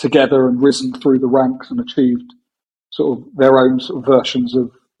together and risen through the ranks and achieved sort of their own sort of versions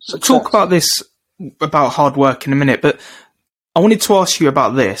of success. We'll talk about this, about hard work in a minute, but I wanted to ask you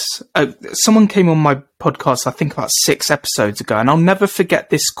about this. Someone came on my podcast, I think about 6 episodes ago, and I'll never forget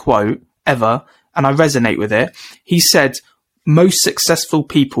this quote ever, and I resonate with it. He said, most successful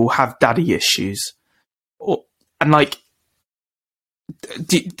people have daddy issues. And like,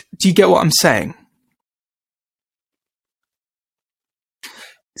 do you get what I'm saying?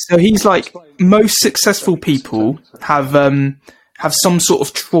 So he's like, most successful people have some sort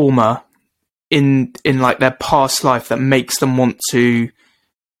of trauma in like their past life that makes them want to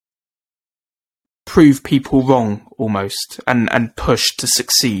prove people wrong almost and push to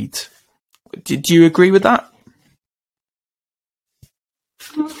succeed. Do you agree with that?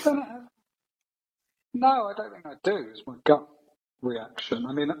 No, I don't think I do. It's my gut reaction.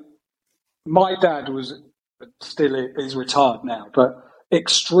 I mean, my dad is retired now, but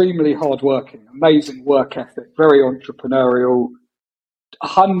extremely hardworking, amazing work ethic, very entrepreneurial,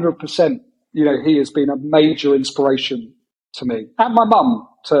 100%. He has been a major inspiration to me and my mum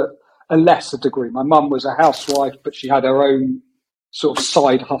to a lesser degree. My mum was a housewife, but she had her own sort of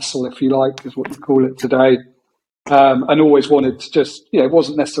side hustle, if you like, is what you call it today. And always wanted to just, it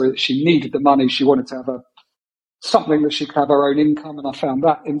wasn't necessarily that she needed the money. She wanted to have something that she could have her own income. And I found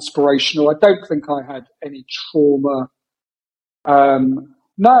that inspirational. I don't think I had any trauma.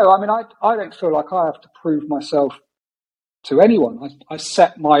 No, I mean, I don't feel like I have to prove myself to anyone. I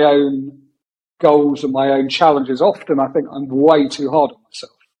set my own goals and my own challenges. Often I think I'm way too hard on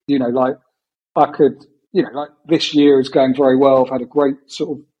myself. Like I could, like this year is going very well. I've had a great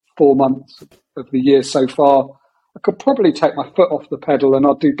sort of 4 months of the year so far. I could probably take my foot off the pedal and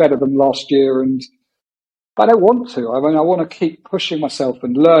I'd do better than last year. But I don't want to. I mean, I want to keep pushing myself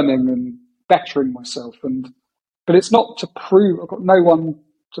and learning and bettering myself. But it's not to prove. I've got no one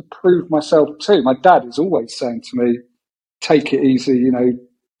to prove myself to. My dad is always saying to me, take it easy,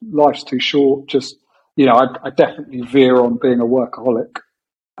 life's too short. Just, I definitely veer on being a workaholic.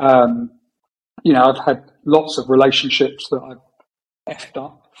 I've had lots of relationships that I've effed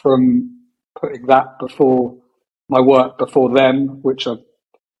up from putting that before my work, before them, which I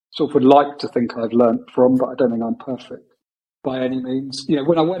sort of would like to think I've learnt from, but I don't think I'm perfect by any means.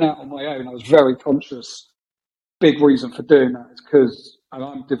 When I went out on my own, I was very conscious. Big reason for doing that is because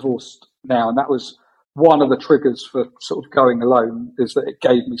I'm divorced now, and that was one of the triggers for sort of going alone, is that it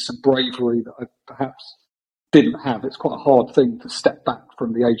gave me some bravery that I perhaps didn't have. It's quite a hard thing to step back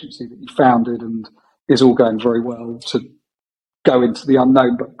from the agency that you founded and is all going very well to go into the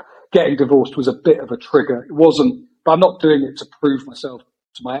unknown. But getting divorced was a bit of a trigger. It wasn't, but I'm not doing it to prove myself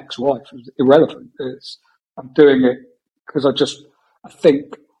to my ex-wife. It was irrelevant. I'm doing it because I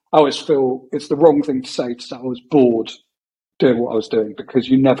think I always feel it's the wrong thing to say I was bored doing what I was doing, because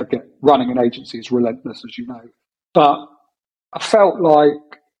you never get, running an agency is relentless, as you know. But I felt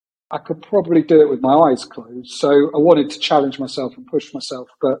like I could probably do it with my eyes closed. So I wanted to challenge myself and push myself.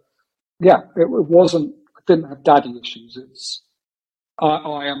 But yeah, it wasn't, I didn't have daddy issues.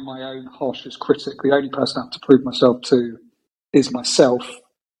 I am my own harshest critic. The only person I have to prove myself to is myself.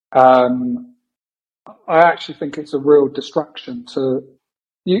 I actually think it's a real distraction to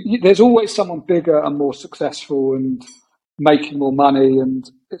there's always someone bigger and more successful and making more money, and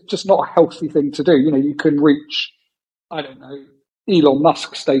it's just not a healthy thing to do. You can reach, I don't know, Elon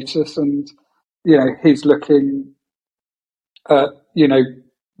Musk status, and he's looking at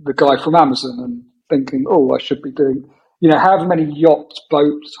the guy from Amazon and thinking, oh, I should be doing however many yachts,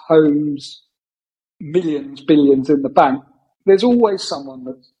 boats, homes, millions, billions in the bank. There's always someone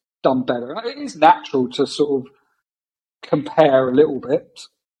that's done better. It is natural to sort of compare a little bit,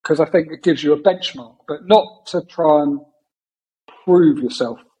 because I think it gives you a benchmark, but not to try and prove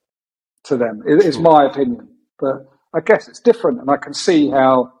yourself to them. It is my opinion, but I guess it's different, and I can see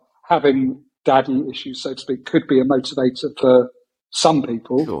how having daddy issues, so to speak, could be a motivator for some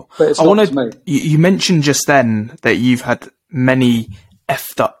people. Sure. But it's not to me. You mentioned just then that you've had many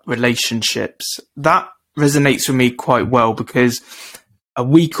effed up relationships. That resonates with me quite well because a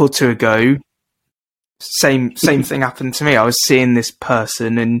week or two ago, same thing happened to me. I was seeing this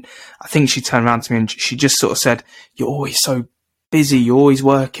person and I think she turned around to me and she just sort of said, "You're always so busy, you're always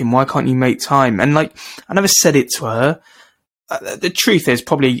working, why can't you make time?" And like, I never said it to her. The truth is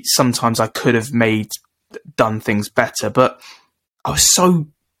probably sometimes I could have done things better, but I was so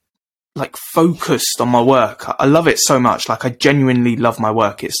like focused on my work. I love it so much. Like, I genuinely love my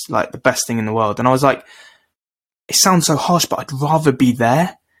work. It's like the best thing in the world. And I was like, it sounds so harsh, but I'd rather be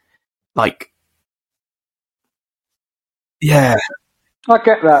there. Like, yeah. I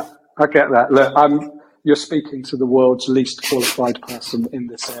get that. Look, you're speaking to the world's least qualified person in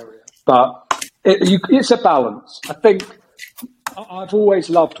this area, but it's a balance. I think I've always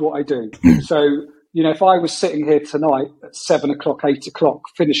loved what I do. So, if I was sitting here tonight at 7:00, 8:00,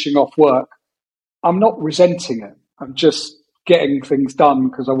 finishing off work, I'm not resenting it. I'm just getting things done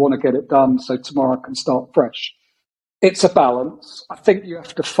because I want to get it done so tomorrow I can start fresh. It's a balance. I think you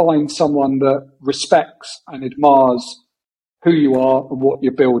have to find someone that respects and admires who you are and what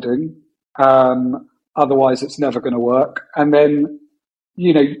you're building. Otherwise, it's never going to work. And then,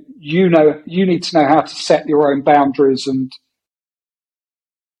 you need to know how to set your own boundaries and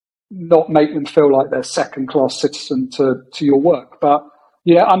not make them feel like they're second-class citizen to your work. But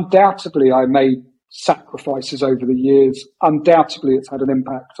undoubtedly, I made sacrifices over the years. Undoubtedly, it's had an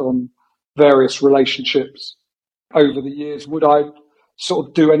impact on various relationships over the years. Would I sort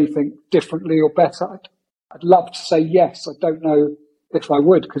of do anything differently or better? I'd love to say yes. I don't know if I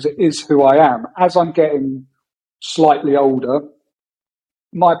would, because it is who I am. As I'm getting slightly older,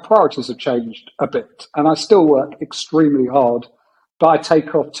 my priorities have changed a bit, and I still work extremely hard, but I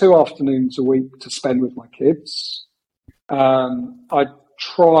take off 2 afternoons a week to spend with my kids. I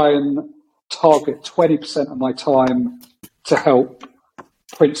try and target 20% of my time to help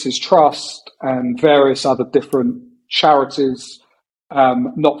Prince's Trust and various other different charities,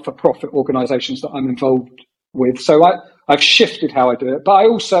 not-for-profit organisations that I'm involved with. So I've shifted how I do it. But I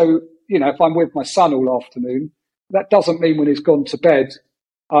also, if I'm with my son all afternoon, that doesn't mean when he's gone to bed,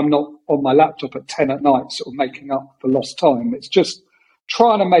 I'm not on my laptop at 10 at night sort of making up for lost time. It's just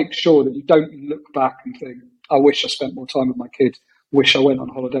trying to make sure that you don't look back and think, I wish I spent more time with my kid, wish I went on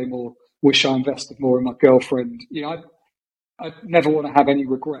holiday more, wish I invested more in my girlfriend. I never want to have any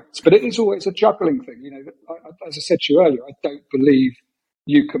regrets, but it is always a juggling thing. As I said to you earlier, I don't believe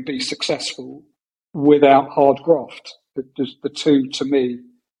you can be successful without hard graft. The two, to me,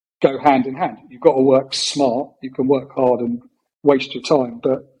 go hand in hand. You've got to work smart. You can work hard and waste your time,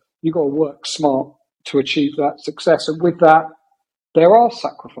 but you've got to work smart to achieve that success. And with that, there are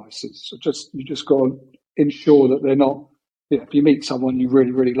sacrifices. So you just got to ensure that they're not. If you meet someone you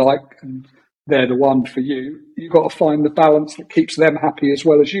really, really like and they're the one for you, you've got to find the balance that keeps them happy as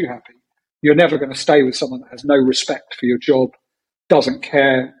well as you happy. You're never going to stay with someone that has no respect for your job, doesn't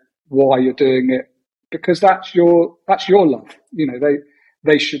care why you're doing it, because that's your love. They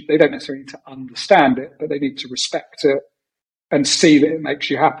don't necessarily need to understand it, but they need to respect it and see that it makes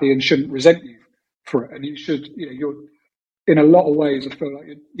you happy and shouldn't resent you for it. And you should, you're in a lot of ways, I feel like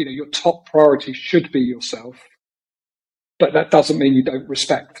your top priority should be yourself, but that doesn't mean you don't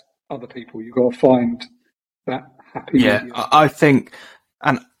respect other people. You've got to find that happy medium. I think,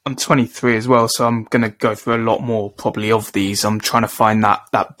 and I'm 23 as well, so I'm going to go through a lot more probably of these. I'm trying to find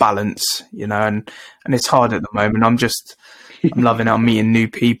that balance, and it's hard at the moment. I'm loving it. I'm meeting new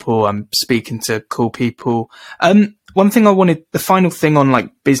people. I'm speaking to cool people. One thing the final thing on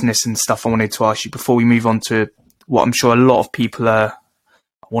like business and stuff I wanted to ask you before we move on to what I'm sure a lot of people are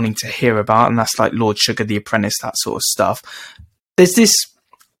wanting to hear about, and that's like Lord Sugar, The Apprentice, that sort of stuff. There's this,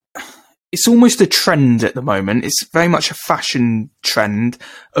 it's almost a trend at the moment. It's very much a fashion trend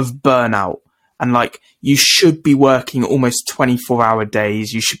of burnout. And like, you should be working almost 24-hour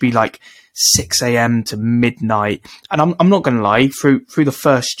days. You should be like 6 a.m. to midnight. And I'm not going to lie, through the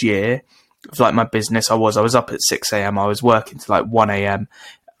first year of like my business, I was up at 6 a.m. I was working to like 1 a.m.,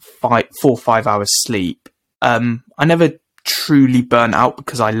 4 or 5 hours sleep. I never truly burnt out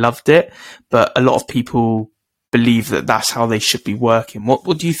because I loved it, but a lot of people believe that that's how they should be working.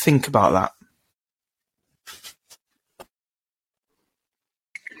 What do you think about that?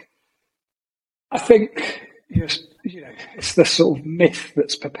 I think it's the sort of myth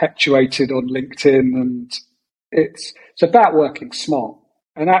that's perpetuated on LinkedIn, and it's about working smart.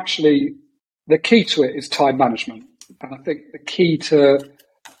 And actually, the key to it is time management. And I think the key to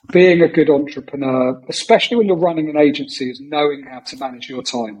being a good entrepreneur, especially when you're running an agency, is knowing how to manage your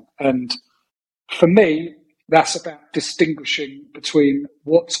time. And for me, that's about distinguishing between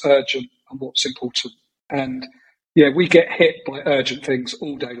what's urgent and what's important. And Yeah, we get hit by urgent things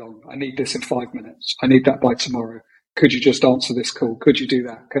all day long. I need this in 5 minutes. I need that by tomorrow. Could you just answer this call? Could you do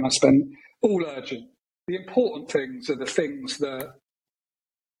that? Can I spend all urgent? The important things are the things that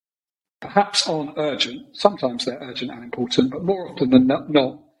perhaps aren't urgent. Sometimes they're urgent and important, but more often than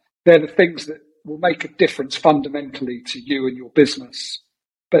not, they're the things that will make a difference fundamentally to you and your business.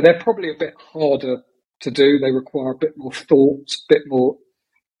 But they're probably a bit harder to do. They require a bit more thought, a bit more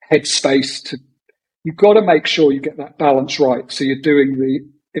headspace to. You've got to make sure you get that balance right. So you're doing the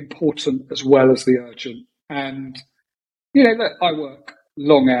important as well as the urgent. And, look, I work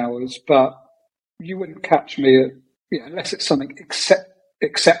long hours, but you wouldn't catch me unless it's something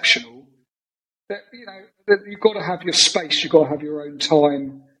exceptional. That you've got to have your space, you've got to have your own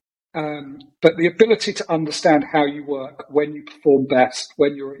time. But the ability to understand how you work, when you perform best,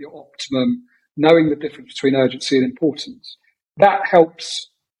 when you're at your optimum, knowing the difference between urgency and importance, that helps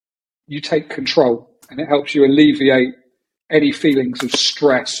you take control, and it helps you alleviate any feelings of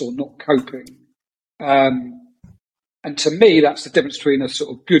stress or not coping. And to me, that's the difference between a sort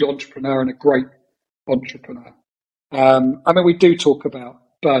of good entrepreneur and a great entrepreneur. We do talk about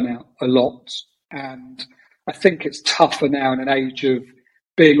burnout a lot, and I think it's tougher now in an age of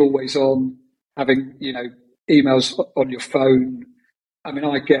being always on, having, emails on your phone.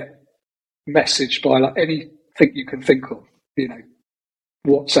 I get messaged by anything you can think of,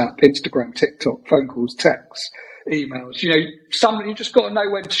 WhatsApp, Instagram, TikTok, phone calls, texts, emails. You just got to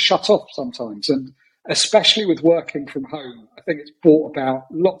know when to shut off sometimes. And especially with working from home, I think it's brought about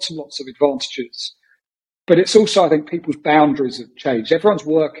lots and lots of advantages. But it's also, I think, people's boundaries have changed. Everyone's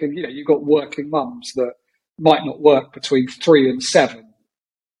working, you've got working mums that might not work between 3 and 7,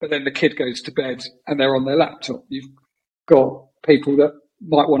 but then the kid goes to bed and they're on their laptop. You've got people that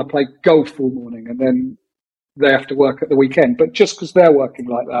might want to play golf all morning and then they have to work at the weekend. But just because they're working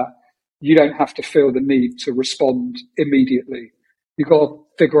like that, you don't have to feel the need to respond immediately. You've got to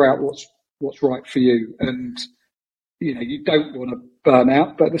figure out what's right for you. And, you don't want to burn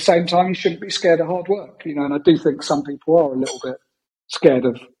out, but at the same time, you shouldn't be scared of hard work. And I do think some people are a little bit scared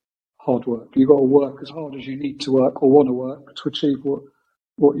of hard work. You've got to work as hard as you need to work or want to work to achieve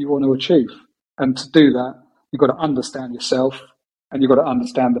what you want to achieve. And to do that, you've got to understand yourself and you've got to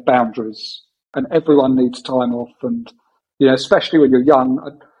understand the boundaries. And everyone needs time off. And, especially when you're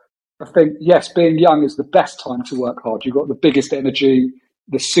young, I think, yes, being young is the best time to work hard. You've got the biggest energy.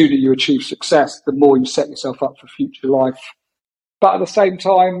 The sooner you achieve success, the more you set yourself up for future life. But at the same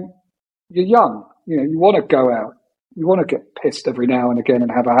time, you're young. You want to go out. You want to get pissed every now and again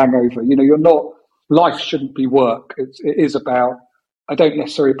and have a hangover. Life shouldn't be work. It is about, I don't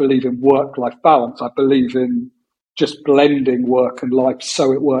necessarily believe in work-life balance. I believe in just blending work and life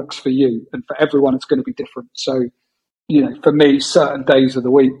so it works for you. And for everyone, it's going to be different. So, for me, certain days of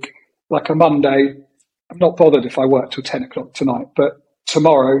the week, like a Monday, I'm not bothered if I work till 10 o'clock tonight, but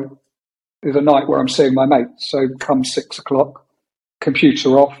tomorrow is a night where I'm seeing my mates. So come 6 o'clock,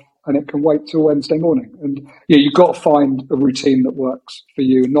 computer off, and it can wait till Wednesday morning. And you've got to find a routine that works for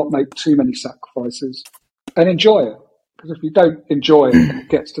you and not make too many sacrifices and enjoy it. Because if you don't enjoy it and it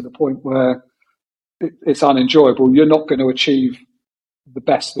gets to the point where it's unenjoyable, you're not going to achieve the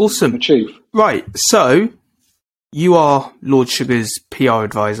best that you can achieve. Right. So you are Lord Sugar's PR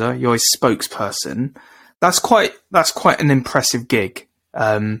advisor. You're his spokesperson. That's quite an impressive gig.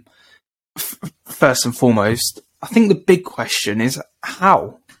 First and foremost, I think the big question is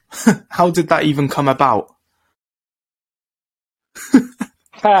how? How did that even come about?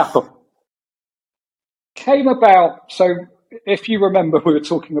 How? Came about, so if you remember, we were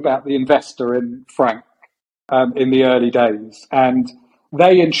talking about the investor in Frank in the early days, and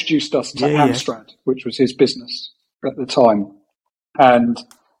they introduced us to Amstrad, which was his business at the time. And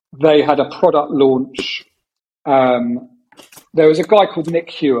they had a product launch. There was a guy called Nick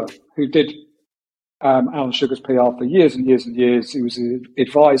Hewer who did Alan Sugar's PR for years and years and years. He was an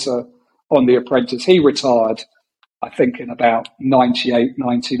advisor on The Apprentice. He retired, I think, in about 98,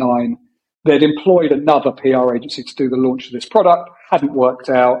 99. They'd employed another PR agency to do the launch of this product, hadn't worked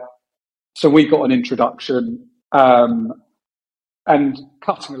out. So we got an introduction. And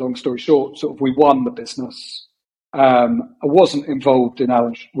cutting a long story short, sort of we won the business. I wasn't involved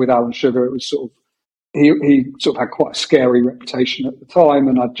with Alan Sugar. It was sort of, he sort of had quite a scary reputation at the time.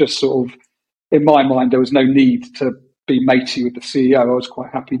 And I just sort of, in my mind, there was no need to be matey with the CEO. I was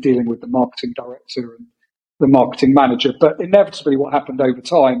quite happy dealing with the marketing director and the marketing manager. But inevitably what happened over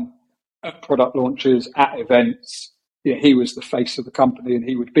time at product launches, at events, he was the face of the company and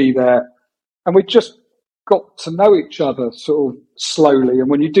he would be there. And we just got to know each other sort of slowly. And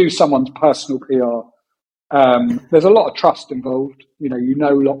when you do someone's personal PR, there's a lot of trust involved. You know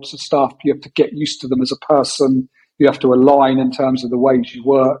lots of stuff. You have to get used to them as a person. You have to align in terms of the ways you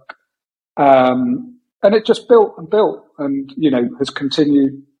work. And it just built and built and, has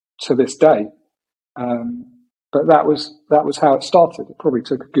continued to this day. But that was how it started. It probably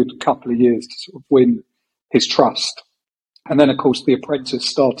took a good couple of years to sort of win his trust. And then, of course, The Apprentice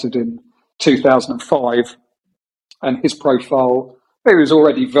started in 2005, and his profile, he was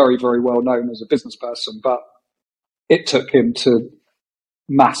already very, very well known as a business person, but it took him to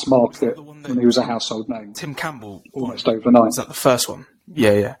mass market when he was a household name. Tim Campbell, almost overnight. Was that the first one?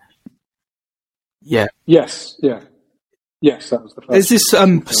 Yeah. Yes, that was the first. There's this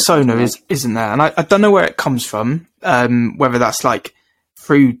persona, isn't there? And I don't know where it comes from, whether that's like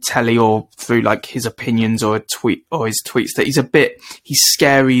through telly or through like his opinions or a tweet or his tweets, that he's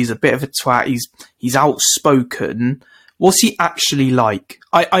scary, he's a bit of a twat, he's outspoken. What's he actually like?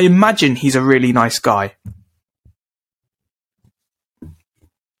 I imagine he's a really nice guy.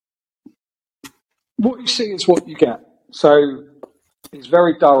 What you see is what you get. So he's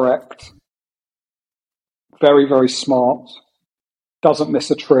very direct, very, very smart, doesn't miss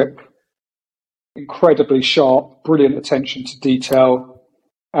a trick, incredibly sharp, brilliant attention to detail.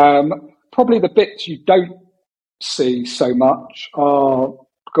 Probably the bits you don't see so much are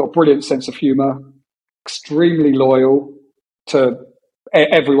got a brilliant sense of humour, extremely loyal to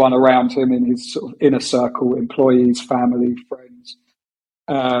everyone around him in his sort of inner circle, employees, family, friends.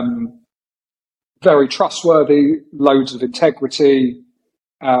 Very trustworthy, loads of integrity,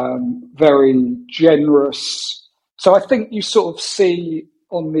 very generous. So I think you sort of see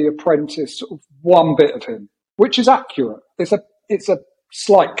on The Apprentice sort of one bit of him, which is accurate. It's a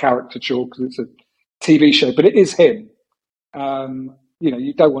slight caricature because it's a TV show, but it is him.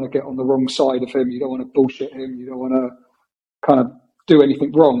 You don't want to get on the wrong side of him. You don't want to bullshit him. You don't want to kind of do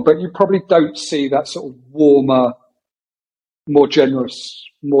anything wrong, but you probably don't see that sort of warmer, more generous,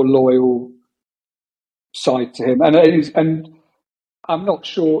 more loyal side to him. And I'm not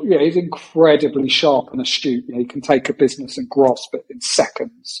sure. Yeah, he's incredibly sharp and astute. He can take a business and grasp it in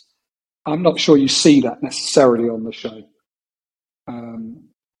seconds. I'm not sure you see that necessarily on the show.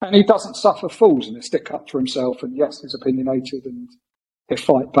 And he doesn't suffer fools and he'll stick up for himself. And yes, he's opinionated and he'll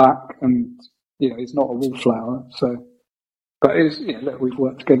fight back. And he's not a wallflower. So, but look, we've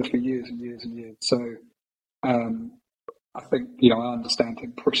worked together for years and years and years. So, I think I understand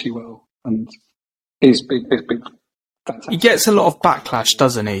him pretty well, and he's been fantastic. He gets a lot of backlash,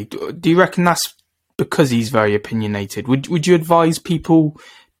 doesn't he? Do you reckon that's because he's very opinionated? Would you advise people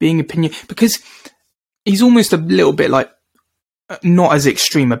being opinionated? Because he's almost a little bit like, not as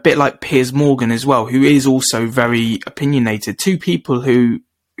extreme, a bit like Piers Morgan as well, who is also very opinionated. Two people who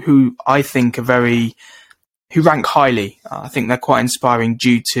I think who rank highly. I think they're quite inspiring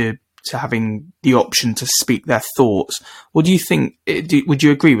due to having the option to speak their thoughts. What do you think? Would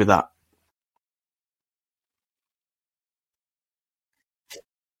you agree with that?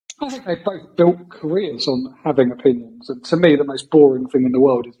 I think they've both built careers on having opinions. And to me, the most boring thing in the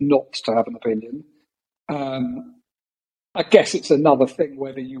world is not to have an opinion. I guess it's another thing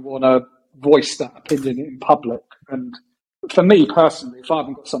whether you want to voice that opinion in public. And for me personally, if I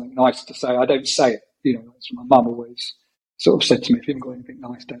haven't got something nice to say, I don't say it. That's what my mum always sort of said to me, if you haven't got anything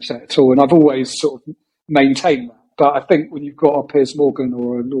nice, don't say it at all. And I've always sort of maintained that. But I think when you've got a Piers Morgan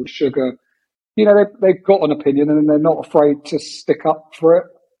or a Lord Sugar, they've got an opinion and they're not afraid to stick up for it.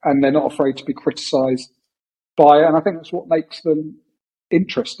 And they're not afraid to be criticised by it. And I think that's what makes them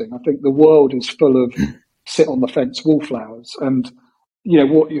interesting. I think the world is full of sit on the fence wallflowers. And,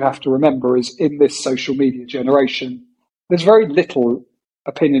 what you have to remember is in this social media generation, there's very little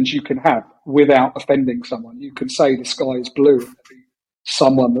opinions you can have without offending someone. You can say the sky is blue and there'll be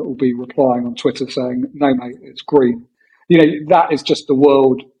someone that will be replying on Twitter saying, no, mate, it's green. That is just the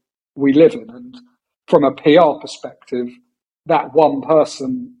world we live in. And from a PR perspective, that one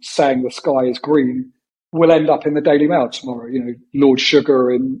person saying the sky is green will end up in the Daily Mail tomorrow. Lord Sugar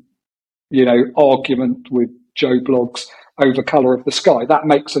in, argument with Joe Bloggs over colour of the sky. That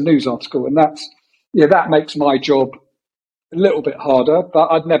makes a news article. And that makes my job a little bit harder, but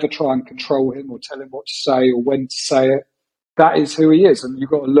I'd never try and control him or tell him what to say or when to say it. That is who he is. And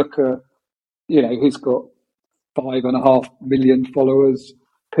you've got to look at, he's got 5.5 million followers.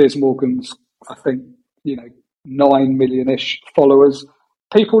 Piers Morgan's, I think, 9 million-ish followers.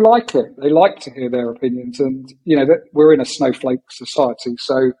 People like it. They like to hear their opinions. And, that we're in a snowflake society.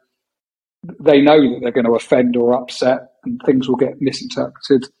 So they know that they're going to offend or upset and things will get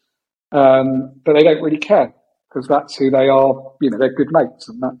misinterpreted. But they don't really care because that's who they are. They're good mates.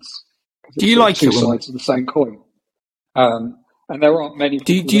 And that's do you like two sides of the same coin. And there aren't many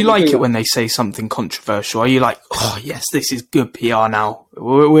people. Do you like it when they say something controversial? Are you like, oh, yes, this is good PR now.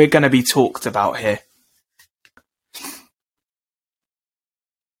 We're going to be talked about here?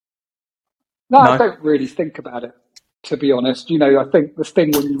 No, I No. don't really think about it, to be honest. I think the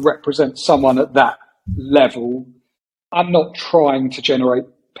thing when you represent someone at that level, I'm not trying to generate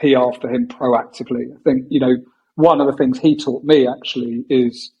PR for him proactively. I think, one of the things he taught me actually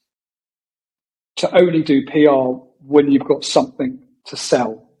is to only do PR when you've got something to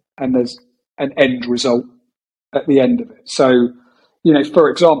sell and there's an end result at the end of it. So, for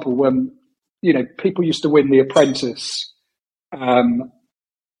example, when, people used to win The Apprentice,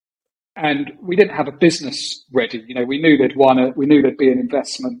 and we didn't have a business ready. We knew they'd won it. We knew there'd be an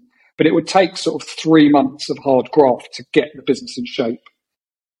investment, but it would take sort of 3 months of hard graft to get the business in shape.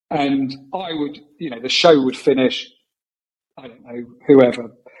 And I would, the show would finish, I don't know,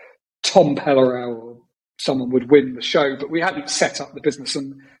 whoever, Tom Pellerow or someone would win the show, but we hadn't set up the business,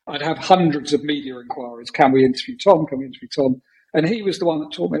 and I'd have hundreds of media inquiries. Can we interview Tom? Can we interview Tom? And he was the one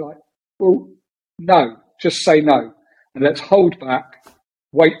that taught me, like, well, no, just say no. And let's hold back,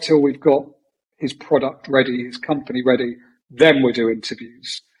 wait till we've got his product ready, his company ready, then we'll do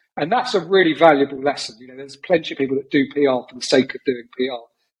interviews. And that's a really valuable lesson. There's plenty of people that do PR for the sake of doing PR.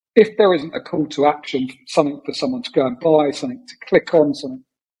 If there isn't a call to action, something for someone to go and buy, something to click on, something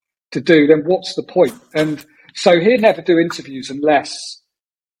to do, then what's the point? And so he'd never do interviews unless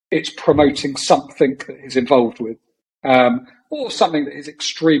it's promoting something that he's involved with, or something that he's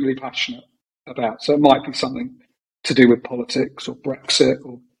extremely passionate about. So it might be something to do with politics or Brexit,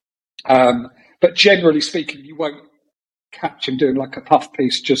 but generally speaking, you won't catch him doing like a puff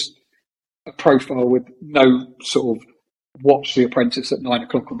piece, just a profile with no sort of watch The Apprentice at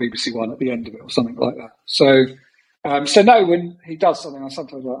 9:00 on BBC One at the end of it or something like that. So no, when he does something, I'm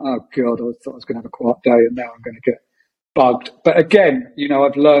sometimes like, oh God, I thought I was going to have a quiet day and now I'm going to get bugged. But again,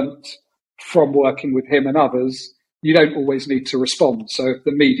 I've learnt from working with him and others, you don't always need to respond. So if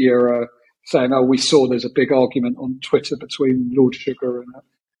the media are saying, oh, we saw there's a big argument on Twitter between Lord Sugar and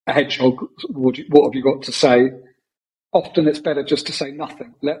a hedgehog, what have you got to say? Often it's better just to say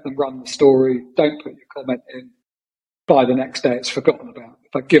nothing. Let them run the story. Don't put your comment in. By the next day, it's forgotten about.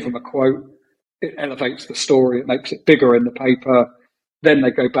 If I give them a quote, it elevates the story. It makes it bigger in the paper. Then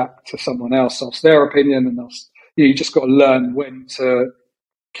they go back to someone else, asks their opinion, and you just got to learn when to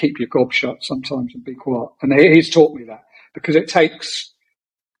keep your gob shut sometimes and be quiet. And he's taught me that, because it takes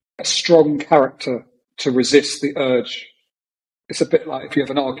a strong character to resist the urge. It's a bit like if you have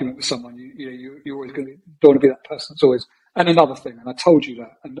an argument with someone, you're always don't want to be that person that's always, and another thing, and I told you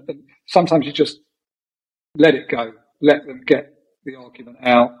that. And sometimes you just let it go, let them get the argument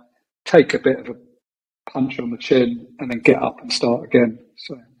out, take a bit of a punch on the chin, and then get up and start again.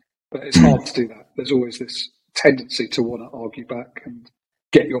 So, but it's hard to do that. There's always this tendency to want to argue back and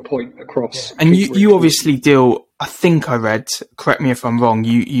get your point across. And you obviously deal, I think I read, correct me if I'm wrong,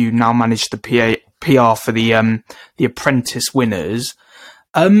 you now manage the PR for the Apprentice winners.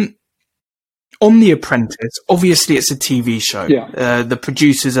 On The Apprentice, obviously it's a TV show. Yeah. The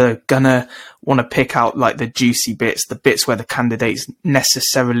producers are gonna want to pick out like the juicy bits, the bits where the candidates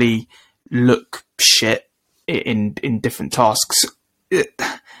necessarily look shit in different tasks.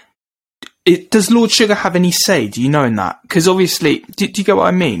 Does Lord Sugar have any say? Do you know in that? Because obviously, do you get what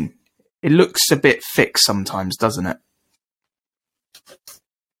I mean? It looks a bit fixed sometimes, doesn't it?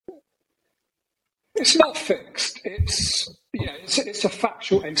 It's not fixed. It's a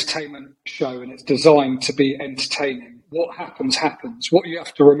factual entertainment show, and it's designed to be entertaining. What happens, happens. What you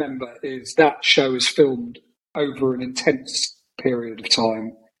have to remember is that show is filmed over an intense period of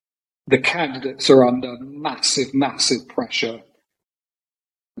time. The candidates are under massive, massive pressure.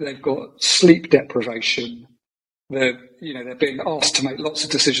 They've got sleep deprivation. They're being asked to make lots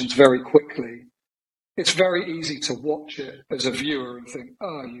of decisions very quickly. It's very easy to watch it as a viewer and think,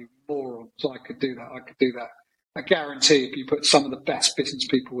 oh, you morons, I could do that. I guarantee if you put some of the best business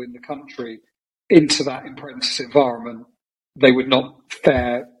people in the country into that apprentice environment, they would not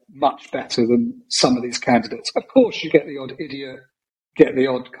fare much better than some of these candidates. Of course, you get the odd idiot, get the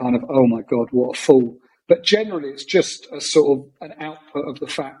odd kind of, oh my God, what a fool. But generally, it's just a sort of an output of the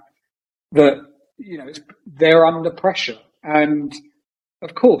fact that, they're under pressure. And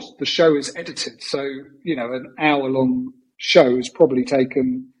of course, the show is edited. So, an hour-long show has probably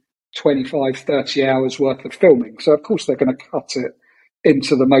taken 25, 30 hours worth of filming. So, of course, they're going to cut it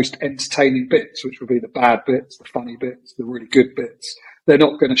into the most entertaining bits, which will be the bad bits, the funny bits, the really good bits. They're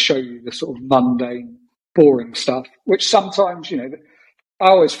not going to show you the sort of mundane, boring stuff, which sometimes, I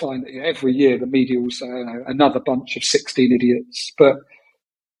always find that every year the media will say, another bunch of 16 idiots. But,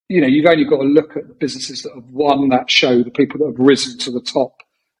 you've only got to look at the businesses that have won that show, the people that have risen to the top,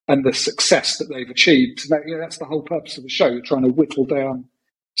 and the success that they've achieved. That's the whole purpose of the show. You're trying to whittle down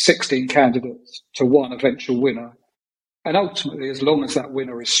 16 candidates to one eventual winner. And ultimately, as long as that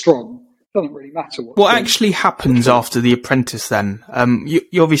winner is strong, doesn't really matter what. What actually happens after The Apprentice then?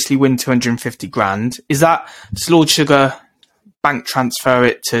 You obviously win 250 grand. Does Lord Sugar bank transfer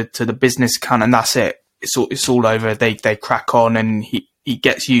it to the business account and that's it? It's all over. They crack on and he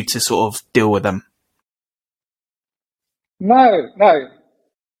gets you to sort of deal with them. No.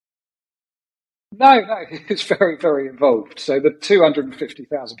 It's very, very involved. So the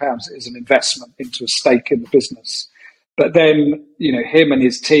 £250,000 is an investment into a stake in the business. But then, him and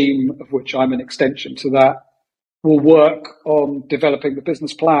his team, of which I'm an extension to that, will work on developing the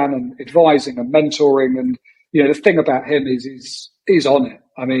business plan and advising and mentoring. And, the thing about him is he's on it.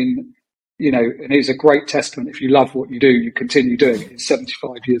 I mean, and he's a great testament. If you love what you do, you continue doing it. He's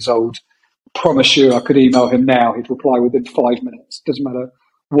 75 years old. Promise you, I could email him now. He'd reply within 5 minutes. Doesn't matter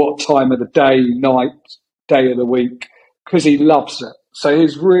what time of the day, night, day of the week, because he loves it. So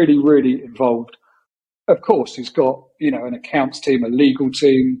he's really, really involved. Of course, he's got, an accounts team, a legal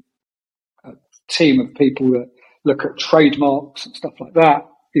team, a team of people that look at trademarks and stuff like that.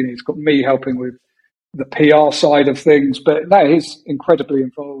 He's got me helping with the PR side of things. But no, he's incredibly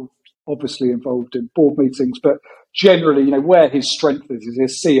involved, obviously involved in board meetings. But generally, where his strength is he'll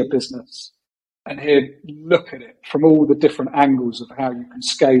see a business and he'll look at it from all the different angles of how you can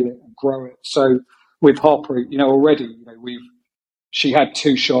scale it and grow it. So with Harpreet, already, she had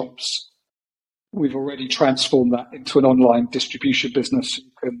 2 shops. We've already transformed that into an online distribution business.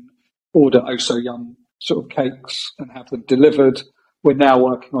 You can order Oh So Young sort of cakes and have them delivered. We're now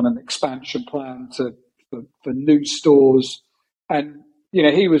working on an expansion plan for new stores. And,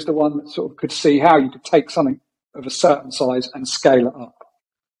 he was the one that sort of could see how you could take something of a certain size and scale it up.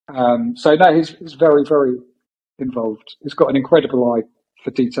 So no, he's very, very involved. He's got an incredible eye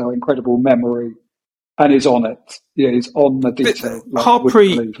for detail, incredible memory, and he's on it. Yeah, he's on the detail.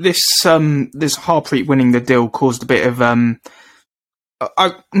 Harpreet, this Harpreet winning the deal caused a bit of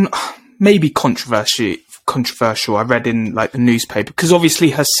maybe controversial. I read in the newspaper because obviously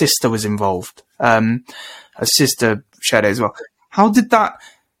her sister was involved. Her sister shared it as well. How did that?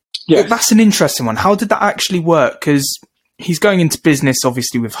 Yes. That's an interesting one. How did that actually work? Because he's going into business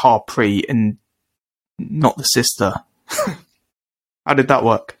obviously with Harpreet and not the sister. How did that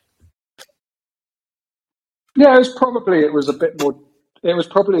work? Yeah, it was probably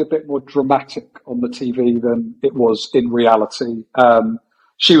a bit more dramatic on the TV than it was in reality.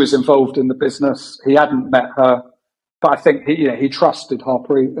 She was involved in the business. He hadn't met her, but I think he trusted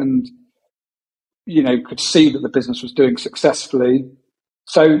Harpreet and could see that the business was doing successfully.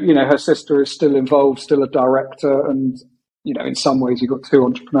 So her sister is still involved, still a director, and in some ways he got 2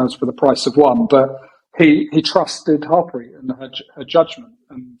 entrepreneurs for the price of one. But he trusted Harpreet and her judgment.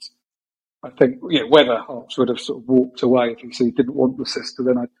 And I think whether Harps would have sort of walked away if he didn't want the sister,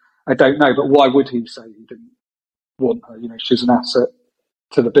 then I don't know. But why would he say he didn't want her? She's an asset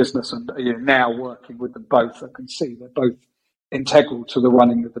to the business, and now working with them both, I can see they're both integral to the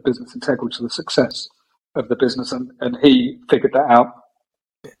running of the business, integral to the success of the business, and he figured that out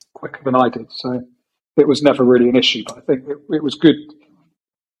quicker than I did. So it was never really an issue. But I think it was good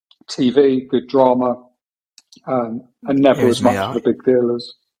TV, good drama, and never as much of a big deal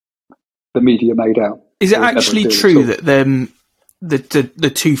as the media made out. Is it actually true that the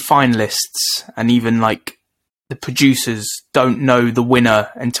 2 finalists and even the producers don't know the winner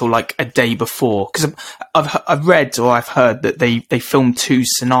until a day before? Because I've read or I've heard that they filmed 2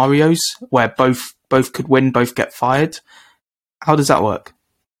 scenarios where both could win, both get fired. How does that work?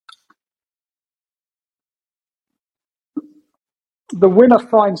 The winner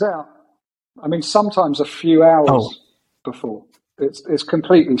finds out. I mean, sometimes a few hours before. It's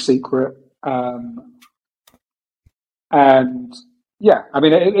completely secret. And yeah, I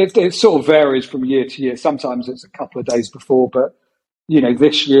mean, it sort of varies from year to year. Sometimes it's a couple of days before, but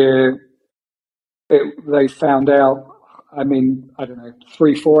this year they found out. I mean, I don't know,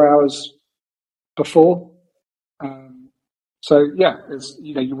 3-4 hours before. So yeah, it's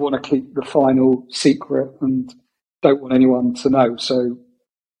you want to keep the final secret and don't want anyone to know. So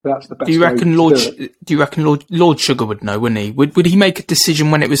that's the best. Do you reckon Lord Sugar would know? Wouldn't he? Would he make a decision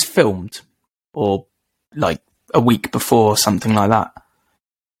when it was filmed, or a week before or something like that?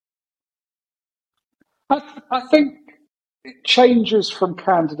 I think it changes from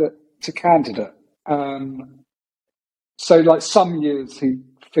candidate to candidate. So some years he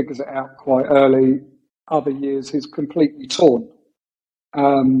figures it out quite early, other years he's completely torn.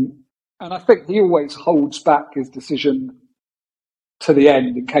 And I think he always holds back his decision to the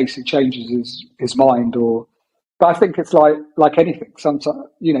end in case he changes his mind. But I think it's like anything. Sometimes,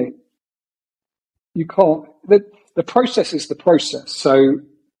 you can't. The process is the process. So,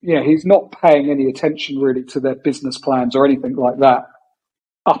 he's not paying any attention really to their business plans or anything like that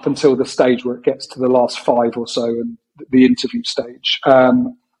up until the stage where it gets to the last 5 or so and the interview stage.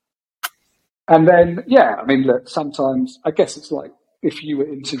 And then, yeah, I mean, look, sometimes I guess it's like if you were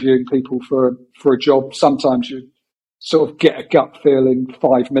interviewing people for a job, sometimes you sort of get a gut feel in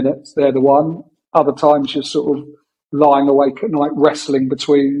 5 minutes, they're the one. Other times you're sort of lying awake at night wrestling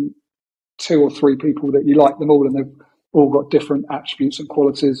between 2 or 3 people that you like them all, and they've all got different attributes and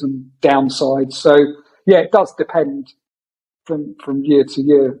qualities and downsides. So, yeah, it does depend from year to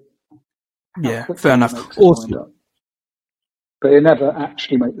year. Yeah, fair enough. Awesome. But you never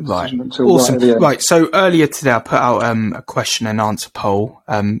actually make the decision until right at the end. Right, so earlier today I put out a question and answer poll.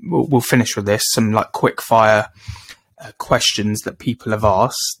 We'll finish with this, some like quick fire questions that people have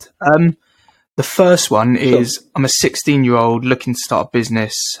asked. The first one is, I'm a 16-year-old looking to start a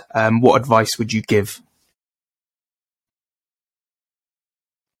business. What advice would you give?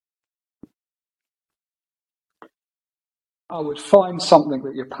 I would find something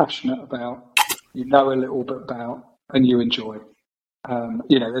that you're passionate about, you know a little bit about, and you enjoy.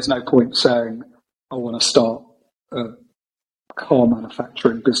 There's no point saying, I want to start a car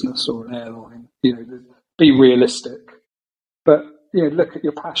manufacturing business or an airline. Be realistic. But, look at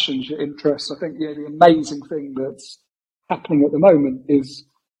your passions, your interests. I think, the amazing thing that's happening at the moment is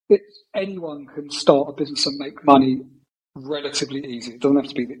anyone can start a business and make money relatively easy. It doesn't have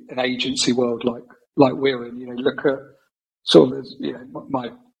to be an agency world like we're in. Look at sort of,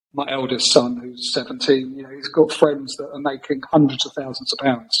 my eldest son, who's 17, he's got friends that are making hundreds of thousands of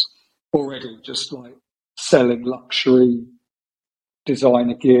pounds already, just like selling luxury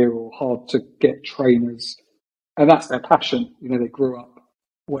designer gear or hard to get trainers. And that's their passion. They grew up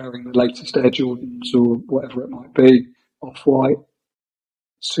wearing the latest Air Jordans or whatever it might be, Off-White,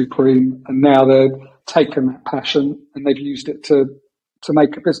 Supreme. And now they've taken that passion and they've used it to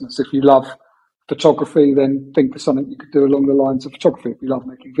make a business. If you love photography, then think of something you could do along the lines of photography. If you love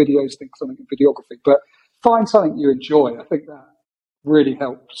making videos, think of something in videography. But find something you enjoy. I think that really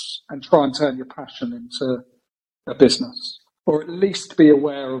helps, and try and turn your passion into a business, or at least be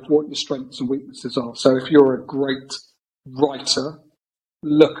aware of what your strengths and weaknesses are. So if you're a great writer,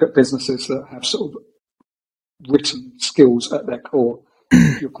 look at businesses that have sort of written skills at their core.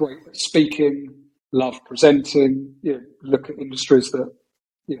 If you're great at speaking, love presenting, look at industries that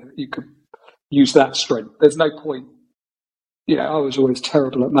you could use that strength. There's no point. I was always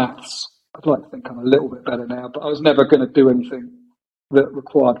terrible at maths. I'd like to think I'm a little bit better now, but I was never going to do anything that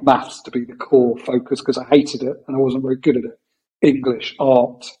required maths to be the core focus because I hated it and I wasn't very good at it. English,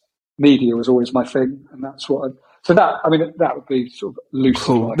 art, media was always my thing, and that's what that would be sort of loose.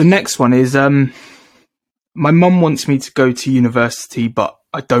 Cool. The next one is, my mum wants me to go to university, but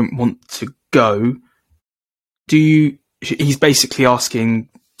I don't want to go. He's basically asking,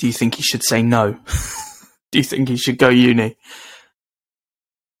 do you think he should say no? Do you think he should go uni?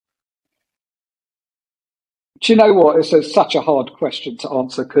 Do you know what? It's such a hard question to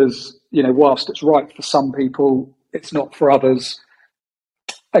answer because, whilst it's right for some people, it's not for others.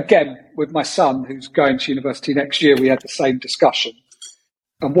 Again, with my son, who's going to university next year, we had the same discussion.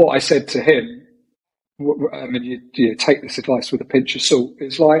 And what I said to him, you take this advice with a pinch of salt,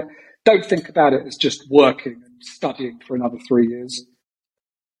 is like, don't think about it as just working and studying for another 3 years.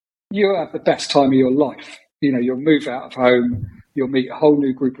 You'll have the best time of your life. You'll move out of home, you'll meet a whole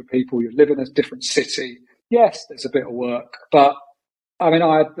new group of people, you'll live in a different city. Yes, there's a bit of work, but I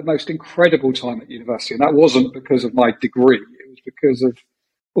had the most incredible time at university, and that wasn't because of my degree. It was because of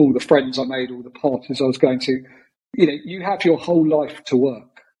all the friends I made, all the parties I was going to. You have your whole life to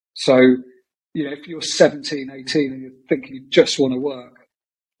work. So, if you're 17, 18 and you're thinking you just want to work,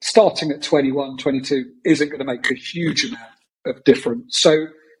 starting at 21, 22 isn't going to make a huge amount of difference. So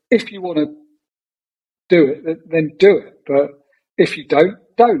if you want to do it, then do it. But if you don't.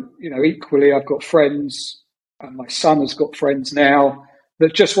 Equally, I've got friends, and my son has got friends now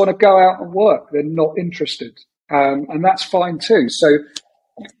that just want to go out and work. They're not interested. And that's fine too. So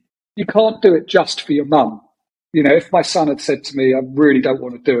you can't do it just for your mum. If my son had said to me, I really don't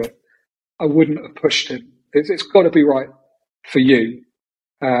want to do it, I wouldn't have pushed him. It's got to be right for you.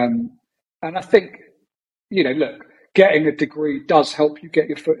 And I think, look, getting a degree does help you get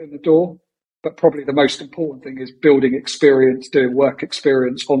your foot in the door. But probably the most important thing is building experience, doing work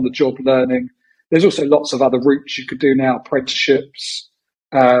experience, on the job learning. There's also lots of other routes you could do now, apprenticeships,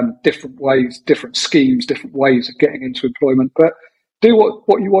 different ways, different schemes, different ways of getting into employment. But do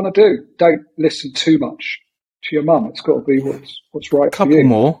what you want to do. Don't listen too much to your mum. It's got to be what's right for you. Couple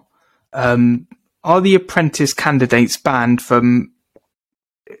more. Are the apprentice candidates banned from,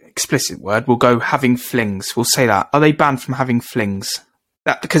 explicit word, we'll go having flings. We'll say that. Are they banned from having flings?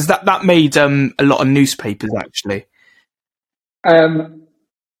 Because that made a lot of newspapers, actually.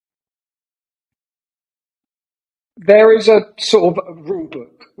 there is a sort of a rule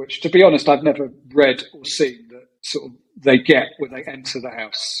book, which, to be honest, I've never read or seen, that sort of they get when they enter the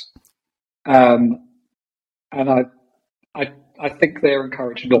house. And I think they're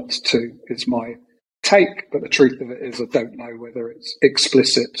encouraged not to, is my take. But the truth of it is, I don't know whether it's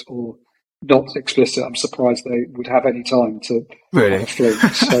explicit or not explicit. I'm surprised they would have any time to really have a fling.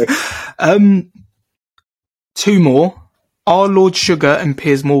 So, two more. Are Lord Sugar and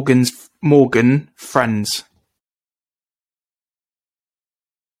Piers Morgan friends?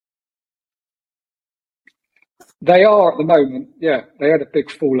 they are at the moment. Yeah, they had a big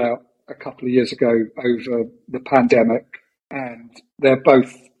fallout a couple of years ago over the pandemic, and they're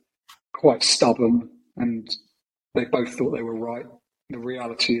both quite stubborn, and they both thought they were right. The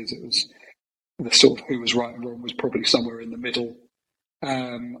reality is, it was the sort of who was right and wrong was probably somewhere in the middle.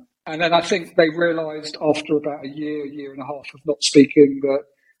 And then I think they realised after about a year and a half of not speaking,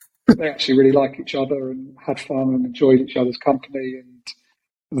 that they actually really like each other and had fun and enjoyed each other's company, and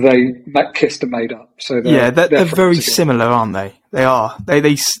they kissed and made up. So they're very again. similar, aren't they? They are. They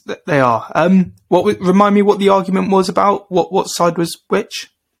are. Remind me what the argument was about. What side was which?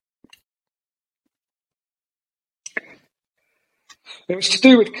 It was to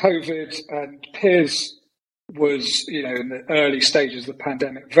do with COVID, and Piers was, in the early stages of the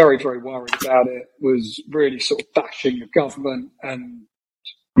pandemic, very, very worried about it, was really sort of bashing the government and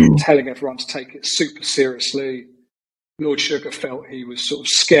telling everyone to take it super seriously. Lord Sugar felt he was sort of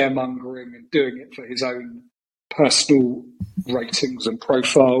scaremongering and doing it for his own personal ratings and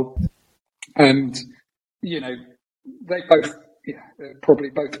profile. And, they both, they're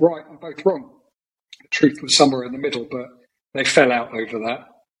probably both right and both wrong. The truth was somewhere in the middle, but they fell out over that.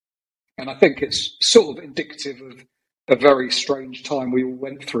 And I think it's sort of indicative of a very strange time we all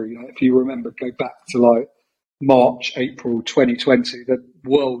went through. If you remember, go back to like March, April 2020, the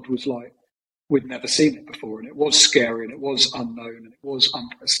world was like, we'd never seen it before. And it was scary, and it was unknown, and it was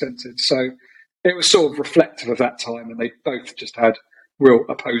unprecedented. So it was sort of reflective of that time, and they both just had real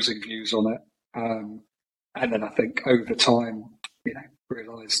opposing views on it. And then I think over time,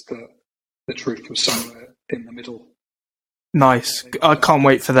 realised that the truth was somewhere in the middle. Nice. I can't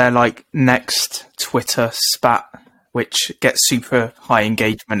wait for their next Twitter spat, which gets super high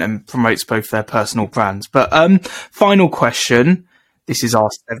engagement and promotes both their personal brands. But final question. This is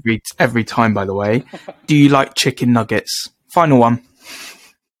asked every time, by the way. Do you like chicken nuggets? Final one.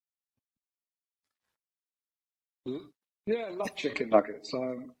 Yeah, I love chicken nuggets.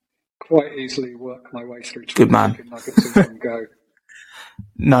 I quite easily work my way through Good man. chicken nuggets in one go.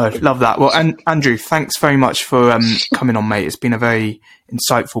 No, love that. Well, and Andrew, thanks very much for coming on, mate. It's been a very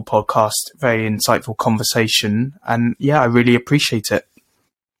insightful podcast, very insightful conversation, and yeah, I really appreciate it.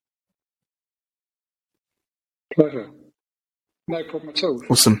 Pleasure. No problem at all.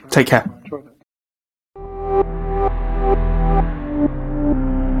 Awesome. Take care.